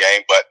running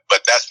game, but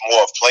that's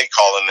more of play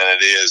calling than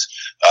it is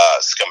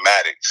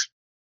schematics.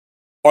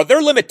 Are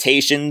there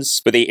limitations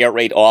for the air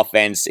raid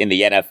offense in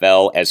the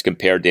NFL as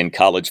compared to in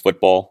college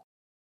football?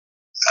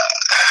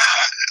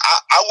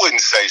 I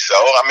wouldn't say so.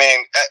 I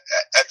mean,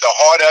 at the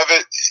heart of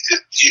it,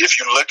 if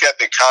you look at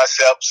the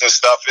concepts and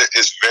stuff,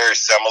 it's very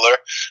similar.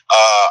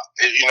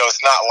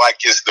 It's not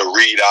like it's the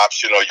read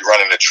option or you're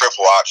running the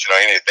triple option or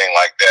anything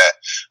like that.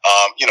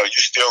 You're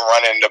still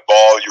running the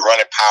ball, you're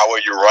running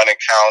power, you're running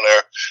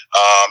counter.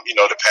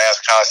 The pass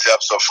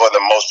concepts are for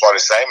the most part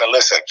the same. And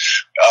listen,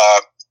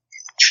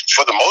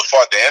 for the most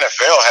part, the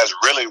NFL has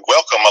really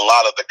welcomed a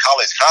lot of the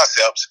college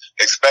concepts,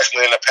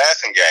 especially in the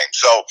passing game.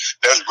 So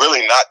there's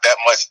really not that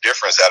much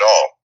difference at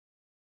all.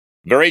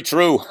 Very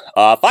true.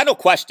 Final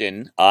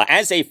question.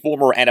 As a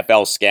former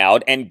NFL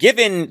scout, and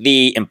given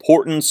the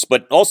importance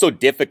but also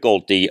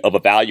difficulty of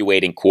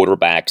evaluating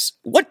quarterbacks,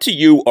 what to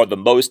you are the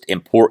most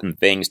important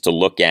things to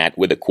look at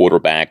with a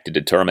quarterback to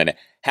determine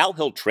how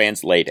he'll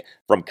translate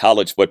from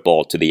college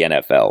football to the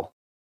NFL?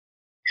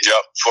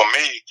 Yep. For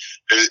me,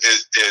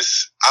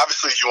 is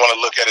obviously you want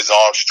to look at his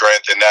arm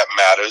strength, and that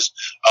matters.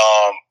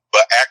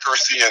 But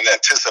accuracy and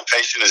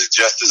anticipation is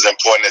just as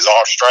important as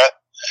arm strength.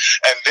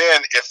 And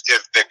then if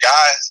the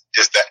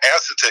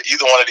answer to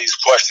either one of these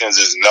questions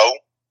is no,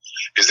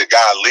 is the guy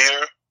a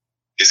leader?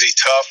 Is he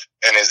tough?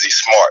 And is he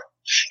smart?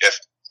 If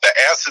the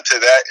answer to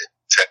that,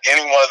 to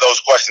any one of those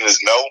questions is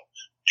no,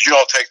 you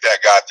don't take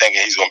that guy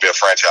thinking he's going to be a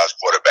franchise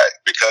quarterback,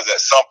 because at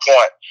some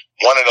point,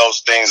 one of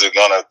those things are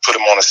going to put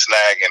him on a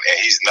snag, and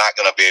he's not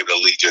going to be able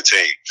to lead your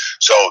team.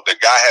 So the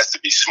guy has to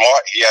be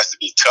smart, he has to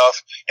be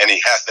tough, and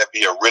he has to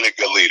be a really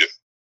good leader.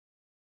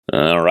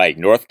 All right,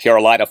 North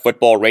Carolina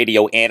football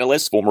radio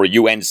analyst, former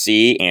UNC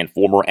and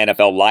former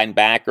NFL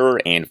linebacker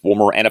and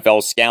former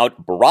NFL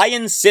scout,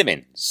 Brian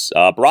Simmons.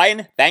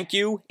 Brian, thank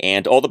you,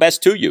 and all the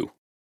best to you.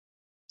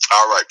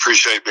 All right,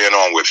 appreciate being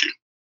on with you.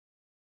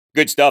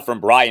 Good stuff from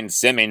Brian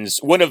Simmons,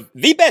 one of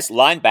the best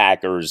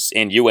linebackers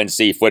in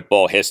UNC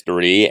football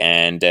history,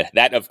 and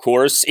that, of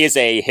course, is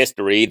a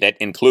history that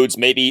includes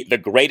maybe the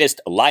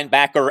greatest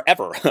linebacker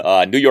ever,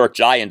 New York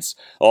Giants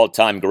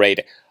all-time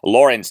great,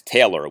 Lawrence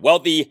Taylor. Well,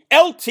 the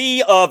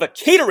LT of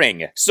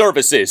catering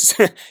services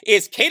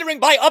is Catering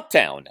by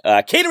Uptown.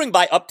 Catering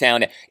by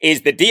Uptown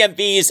is the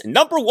DMV's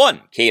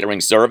 #1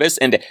 catering service,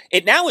 and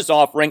it now is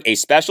offering a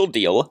special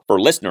deal for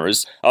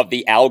listeners of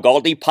the Al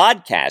Galdi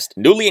podcast.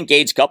 Newly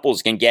engaged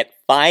couples can get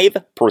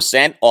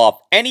 5% off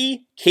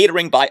any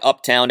Catering by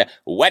Uptown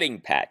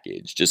wedding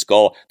package. Just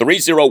call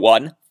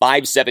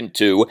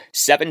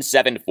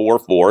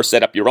 301-572-7744.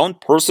 Set up your own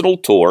personal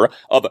tour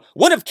of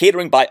one of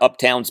Catering by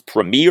Uptown's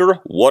premier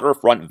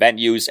waterfront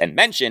venues and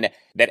mention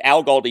that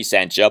Al Galdi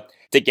sent you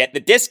to get the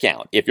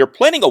discount. If you're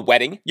planning a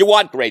wedding, you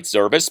want great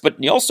service, but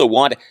you also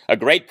want a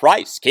great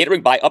price.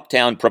 Catering by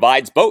Uptown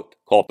provides both.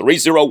 Call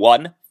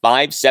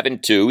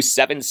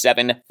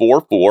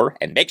 301-572-7744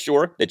 and make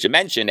sure that you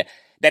mention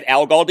that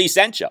Al Galdi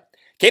sent you.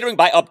 Catering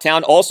by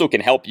Uptown also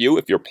can help you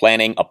if you're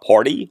planning a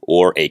party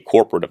or a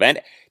corporate event.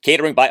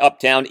 Catering by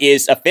Uptown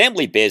is a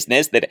family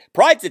business that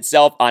prides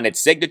itself on its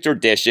signature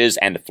dishes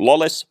and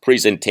flawless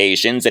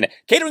presentations, and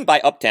Catering by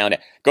Uptown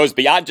goes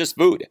beyond just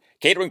food.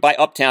 Catering by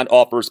Uptown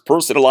offers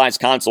personalized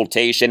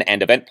consultation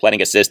and event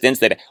planning assistance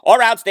that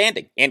are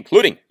outstanding,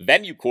 including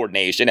venue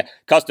coordination,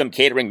 custom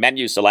catering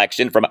menu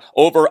selection from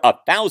over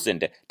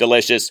 1,000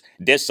 delicious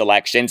dish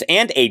selections,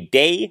 and a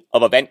day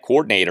of event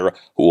coordinator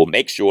who will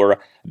make sure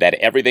that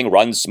everything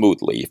runs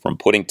smoothly, from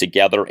putting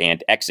together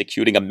and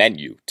executing a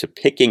menu to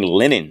picking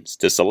linens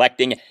to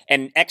selecting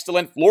an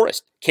excellent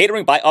florist.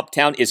 Catering by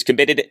Uptown is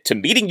committed to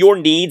meeting your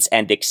needs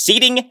and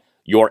exceeding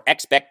your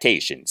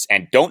expectations.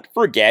 And don't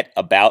forget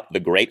about the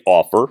great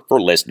offer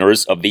for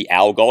listeners of the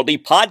Al Galdi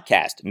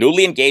podcast.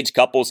 Newly engaged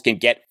couples can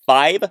get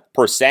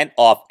 5%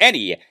 off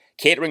any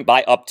Catering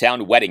by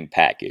Uptown wedding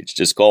package.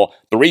 Just call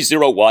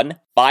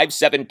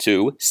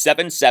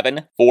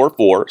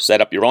 301-572-7744. Set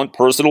up your own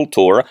personal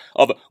tour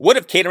of one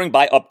of Catering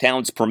by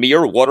Uptown's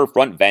premier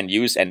waterfront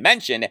venues and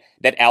mention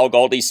that Al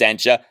Galdi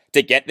sent you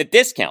to get the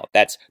discount.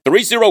 That's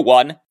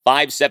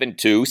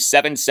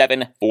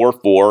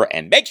 301-572-7744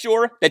 and make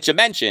sure that you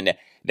mention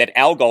that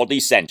Al Galdi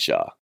sent you.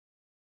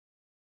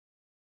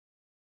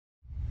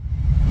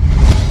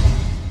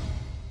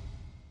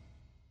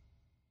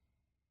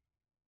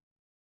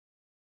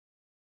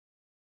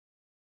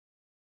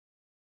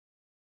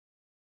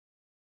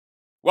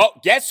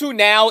 Well, guess who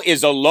now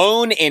is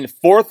alone in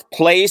 4th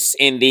place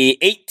in the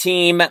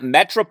 8-team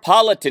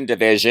Metropolitan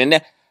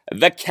Division?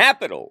 The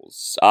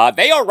Capitals,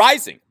 they are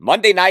rising.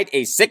 Monday night,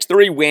 a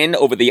 6-3 win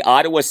over the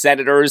Ottawa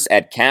Senators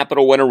at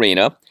Capital One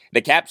Arena.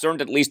 The Caps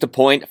earned at least a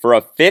point for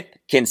a 5th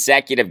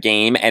consecutive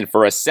game, and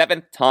for a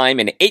 7th time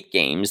in 8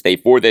 games. They,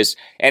 for this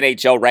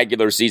NHL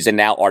regular season,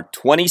 now are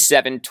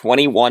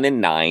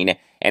 27-21-9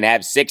 and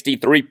have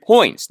 63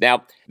 points.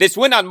 Now, this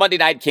win on Monday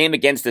night came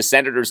against the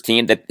Senators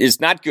team that is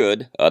not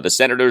good. The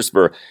Senators,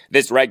 for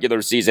this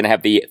regular season,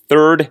 have the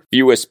 3rd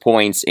fewest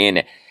points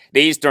in the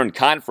Eastern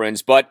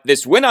Conference, but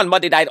this win on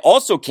Monday night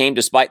also came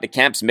despite the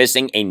Caps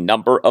missing a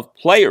number of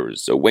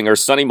players. So winger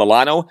Sonny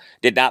Milano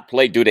did not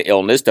play due to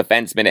illness.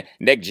 Defenseman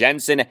Nick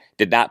Jensen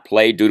did not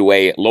play due to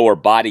a lower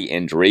body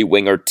injury.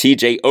 Winger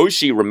TJ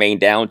Oshie remained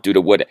down due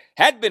to what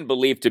had been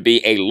believed to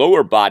be a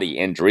lower body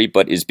injury,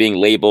 but is being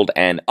labeled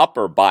an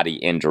upper body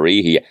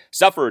injury. He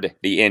suffered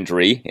the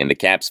injury in the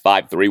Caps'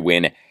 5-3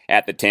 win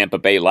at the Tampa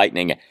Bay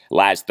Lightning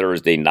last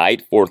Thursday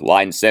night.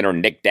 4th-line center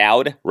Nick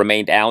Dowd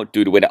remained out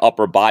due to an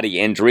upper body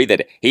injury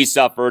that he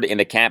suffered in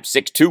the Caps'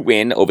 6-2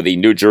 win over the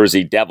New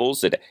Jersey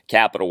Devils at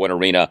Capital One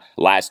Arena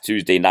last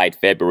Tuesday night,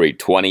 February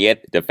 20th.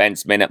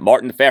 Defenseman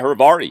Martin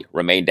Fehervary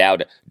remained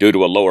out due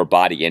to a lower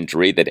body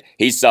injury that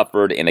he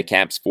suffered in the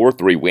Caps'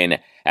 4-3 win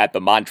at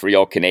the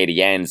Montreal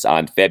Canadiens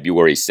on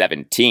February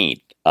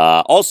 17th.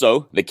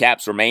 Also, the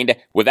Caps remained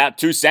without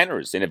 2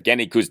 centers in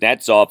Evgeny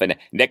Kuznetsov and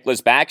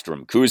Nicholas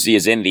Backstrom. Kuzi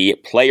is in the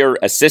Player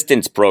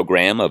Assistance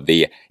Program of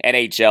the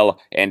NHL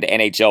and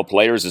NHL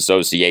Players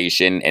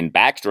Association, and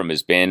Backstrom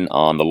has been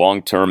on the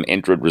long-term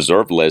injured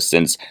reserve list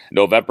since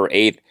November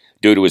 8th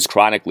due to his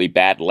chronically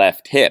bad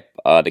left hip.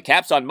 The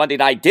Caps on Monday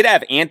night did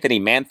have Anthony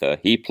Mantha.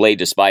 He played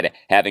despite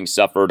having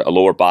suffered a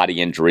lower body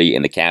injury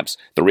in the Caps'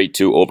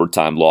 3-2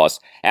 overtime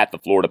loss at the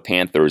Florida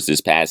Panthers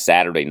this past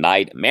Saturday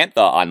night. Mantha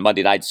on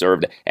Monday night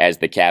served as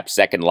the Caps'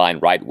 second-line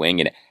right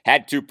wing and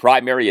had 2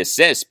 primary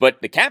assists,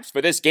 but the Caps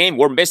for this game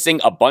were missing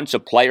a bunch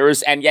of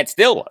players and yet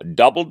still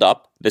doubled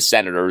up the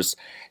Senators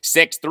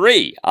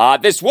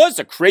 6-3. This was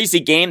a crazy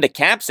game. The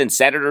Caps and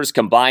Senators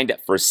combined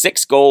for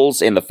 6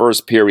 goals in the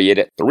first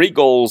period, 3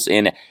 goals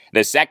in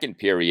the second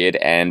period,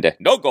 and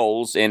no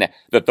goals in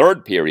the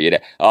third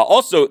period.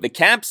 Also, the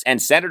Caps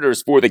and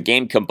Senators for the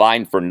game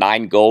combined for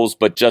 9 goals,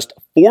 but just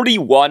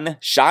 41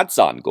 shots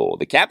on goal.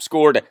 The Caps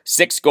scored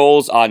 6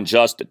 goals on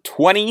just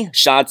 20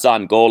 shots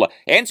on goal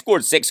and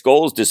scored 6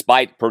 goals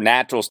despite, per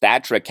natural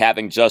stat trick,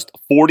 having just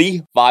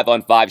 40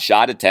 5-on-5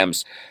 shot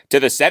attempts to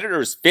the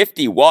Senators'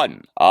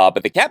 51.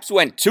 But the Caps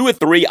went 2 of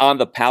 3 on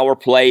the power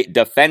play.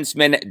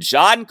 Defenseman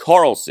John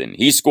Carlson,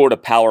 he scored a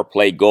power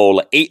play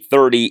goal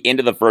 8:30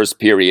 into the first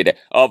period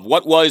of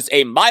what was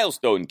a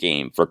milestone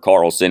game for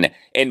Carlson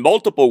in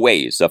multiple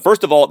ways.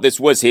 First of all, this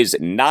was his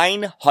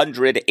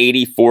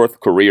 984th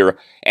career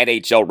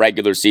NHL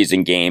regular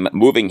season game,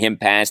 moving him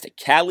past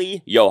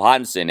Calle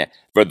Johansson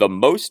for the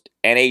most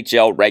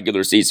NHL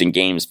regular season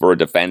games for a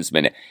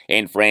defenseman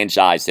in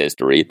franchise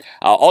history.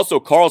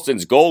 Also,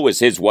 Carlson's goal was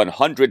his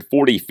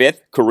 145th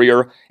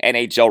career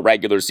NHL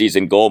regular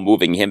season goal,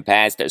 moving him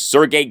past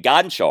Sergei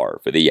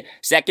Gonchar for the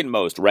second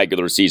most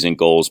regular season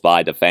goals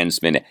by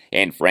defenseman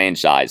in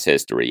franchise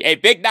history. A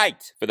big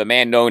night for the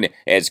man known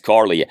as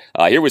Carly.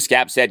 Here was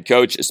Caps head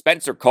coach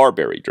Spencer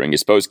Carberry during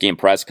his post-game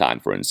press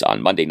conference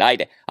on Monday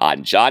night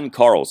on John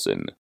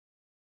Carlson.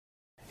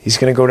 He's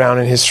going to go down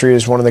in history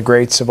as one of the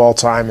greats of all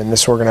time in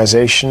this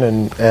organization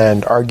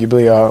and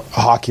arguably a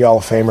Hockey Hall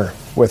of Famer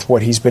with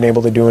what he's been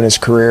able to do in his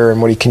career and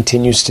what he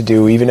continues to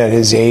do, even at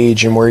his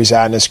age and where he's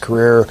at in his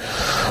career.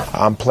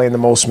 Playing the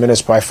most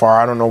minutes by far.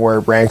 I don't know where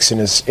it ranks in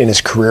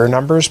his career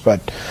numbers, but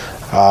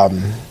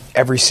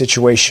every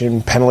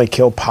situation, penalty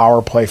kill,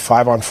 power play,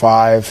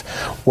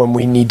 5-on-5, when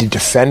we need to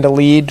defend a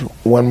lead,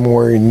 when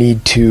we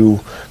need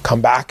to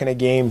come back in a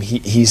game,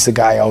 he's the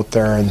guy out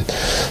there. And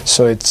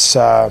so it's...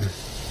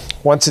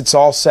 once it's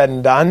all said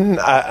and done,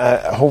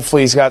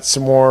 hopefully he's got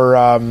some more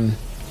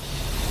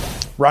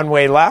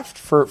runway left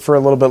for a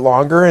little bit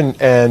longer,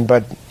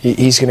 but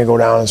he's going to go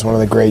down as one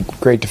of the great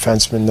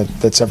defensemen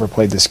that's ever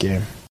played this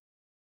game.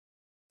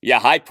 Yeah,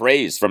 high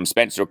praise from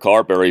Spencer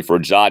Carberry for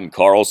John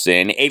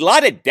Carlson. A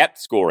lot of depth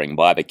scoring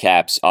by the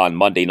Caps on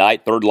Monday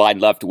night. Third-line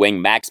left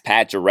wing Max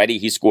Pacioretty,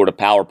 he scored a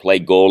power play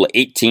goal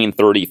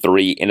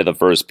 18:33 into the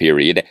first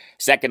period.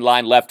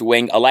 Second-line left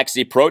wing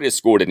Alexi Protas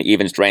scored an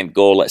even-strength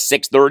goal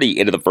 6:30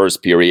 into the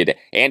first period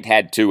and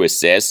had 2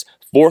 assists.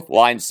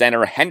 Fourth-line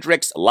center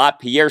Hendrix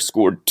Lapierre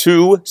scored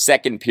 2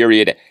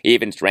 second-period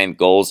even-strength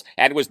goals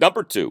and was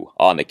number 2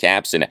 on the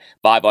Caps in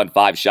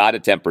 5-on-5 shot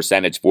attempt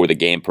percentage for the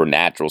game per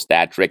natural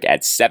stat trick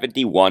at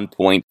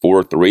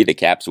 71.43. The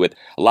Caps with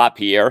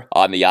Lapierre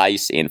on the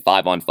ice in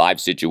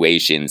 5-on-5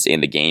 situations in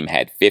the game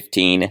had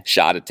 15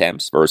 shot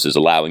attempts versus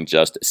allowing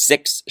just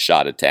 6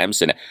 shot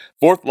attempts. And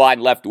fourth-line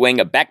left wing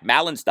Beck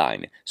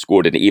Malenstein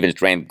scored an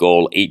even-strength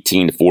goal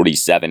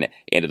 18:47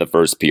 into the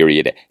first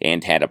period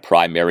and had a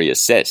primary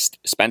assist.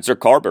 Spencer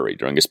Carberry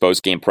during his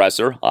post-game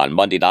presser on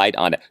Monday night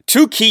on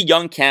 2 key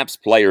young Caps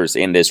players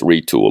in this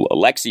retool,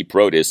 Alexi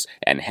Protas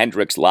and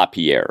Hendrix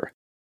Lapierre.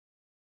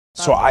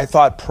 So I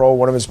thought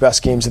one of his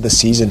best games of the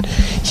season.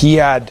 He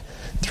had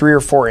 3 or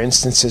 4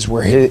 instances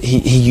where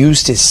he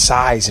used his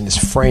size and his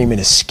frame and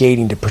his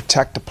skating to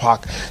protect the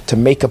puck, to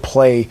make a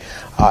play,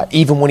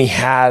 even when he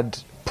had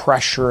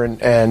pressure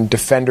and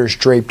defenders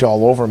draped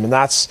all over him. And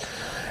that's,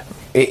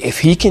 if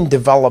he can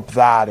develop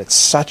that, it's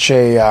such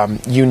a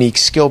unique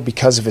skill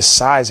because of his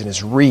size and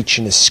his reach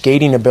and his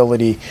skating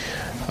ability.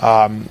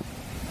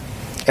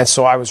 And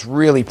so I was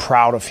really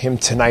proud of him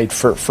tonight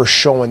for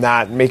showing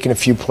that and making a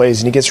few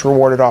plays. And he gets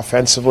rewarded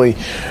offensively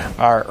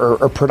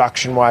or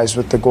production-wise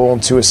with the goal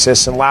and 2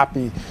 assists. And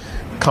Lappy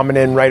coming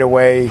in right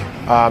away,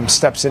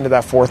 steps into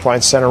that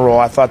fourth-line center role.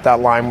 I thought that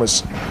line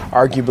was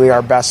arguably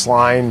our best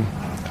line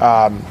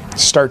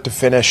start to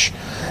finish.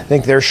 I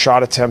think their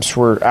shot attempts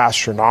were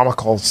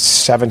astronomical,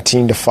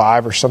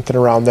 17-5 or something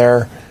around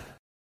there.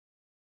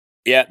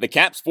 Yeah, the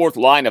Caps' fourth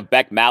line of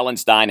Beck,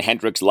 Malenstein,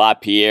 Hendricks,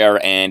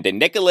 LaPierre, and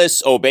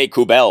Nicholas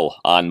Aubé-Kubel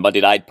on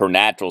Monday night per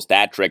Natural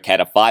Stat Trick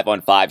had a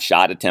 5-on-5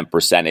 shot attempt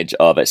percentage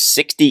of a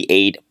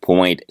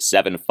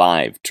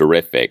 68.75.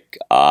 Terrific.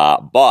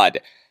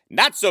 But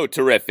not so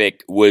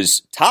terrific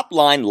was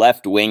top-line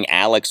left wing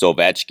Alex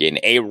Ovechkin.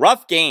 A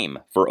rough game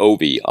for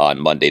Ovi on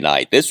Monday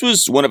night. This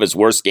was one of his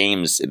worst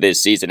games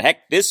this season.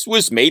 Heck, this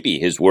was maybe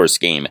his worst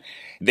game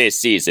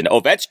this season.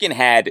 Ovechkin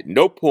had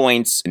no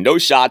points, no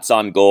shots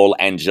on goal,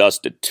 and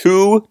just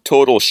 2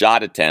 total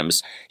shot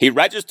attempts. He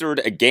registered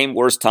a game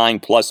worst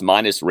time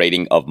plus-minus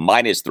rating of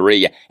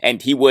 -3,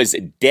 and he was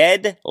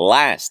dead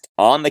last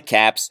on the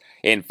Caps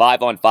in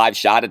 5-on-5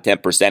 shot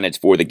attempt percentage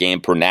for the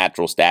game per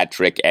Natural Stat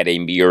Trick at a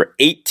mere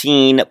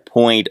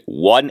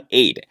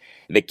 18.18.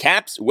 The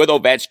Caps, with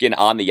Ovechkin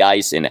on the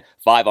ice in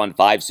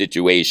 5-on-5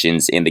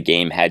 situations in the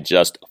game, had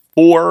just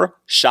 4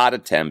 shot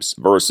attempts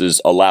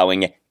versus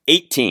allowing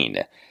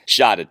 18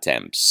 shot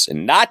attempts.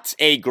 Not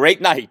a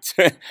great night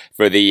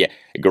for the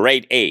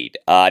Great 8.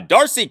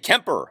 Darcy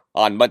Kemper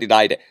on Monday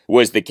night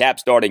was the Cap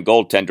starting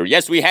goaltender.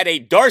 Yes, we had a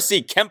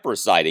Darcy Kemper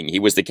sighting. He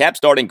was the Cap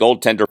starting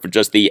goaltender for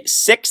just the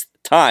 6th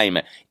time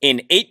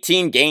in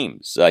 18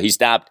 games. He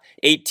stopped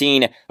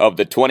 18 of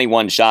the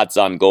 21 shots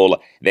on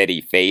goal that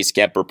he faced.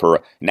 Kemper,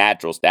 per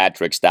Natural Stat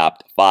Trick,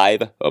 stopped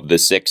 5 of the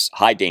 6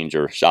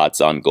 high-danger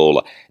shots on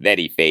goal that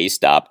he faced,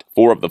 stopped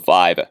 4 of the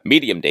 5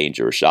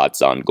 medium-danger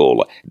shots on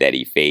goal that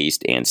he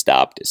faced, and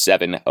stopped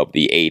 7 of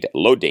the 8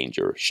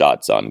 low-danger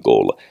shots on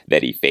goal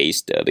that he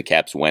faced. The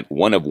Caps went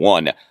 1 of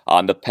 1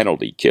 on the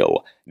penalty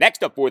kill.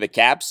 Next up for the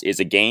Caps is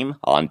a game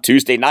on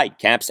Tuesday night.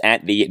 Caps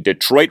at the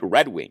Detroit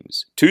Red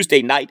Wings.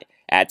 Tuesday night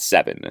at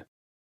 7.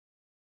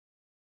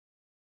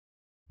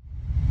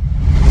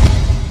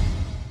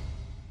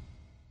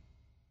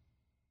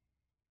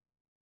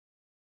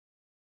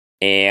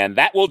 And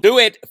that will do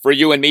it for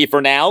you and me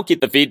for now. Keep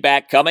the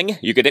feedback coming.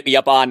 You can hit me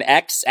up on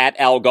X at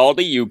Al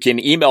Galdi. You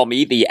can email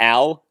me, the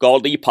Al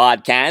Galdi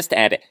podcast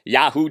at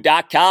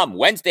yahoo.com.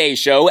 Wednesday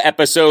show,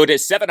 episode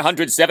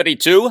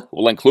 772.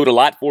 We'll include a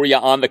lot for you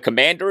on the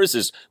Commanders,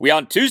 as we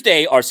on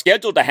Tuesday are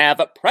scheduled to have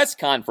press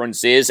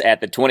conferences at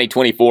the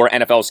 2024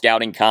 NFL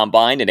Scouting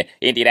Combine in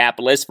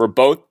Indianapolis for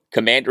both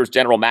Commanders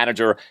general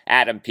manager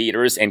Adam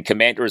Peters and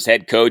Commanders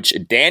head coach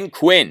Dan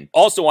Quinn.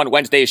 Also on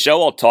Wednesday's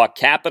show, I'll talk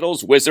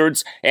Capitals,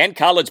 Wizards, and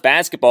college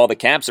basketball. The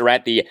Caps are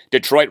at the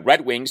Detroit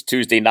Red Wings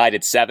Tuesday night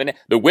at 7.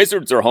 The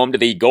Wizards are home to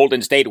the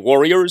Golden State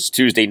Warriors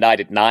Tuesday night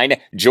at 9.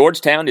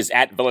 Georgetown is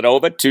at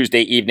Villanova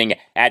Tuesday evening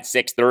at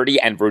 6:30.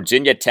 And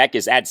Virginia Tech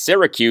is at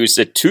Syracuse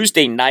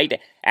Tuesday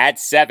night at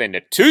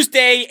 7.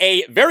 Tuesday,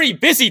 a very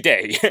busy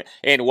day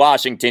in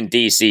Washington,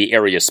 D.C.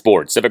 area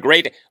sports. Have a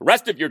great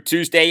rest of your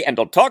Tuesday, and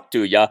I'll talk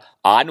to you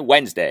on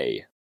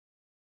Wednesday.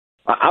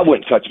 I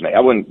wouldn't touch May. I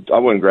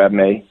wouldn't grab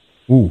May.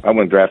 I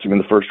wouldn't draft him in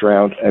the first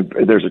round. And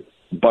there's a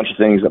bunch of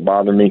things that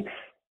bother me.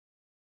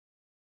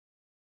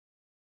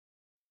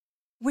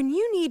 When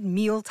you need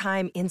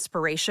mealtime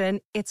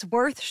inspiration, it's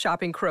worth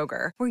shopping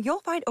Kroger, where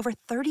you'll find over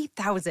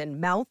 30,000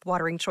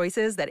 mouth-watering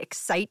choices that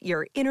excite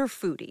your inner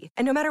foodie.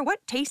 And no matter what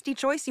tasty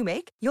choice you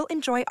make, you'll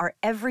enjoy our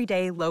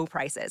everyday low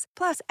prices,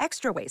 plus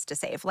extra ways to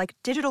save, like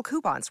digital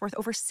coupons worth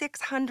over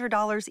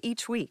 $600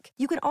 each week.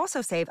 You can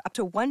also save up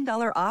to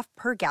 $1 off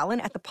per gallon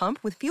at the pump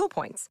with fuel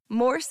points.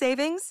 More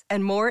savings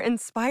and more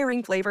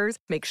inspiring flavors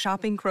make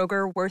shopping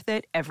Kroger worth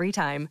it every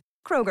time.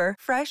 Kroger,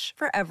 fresh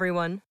for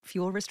everyone.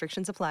 Fuel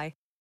restrictions apply.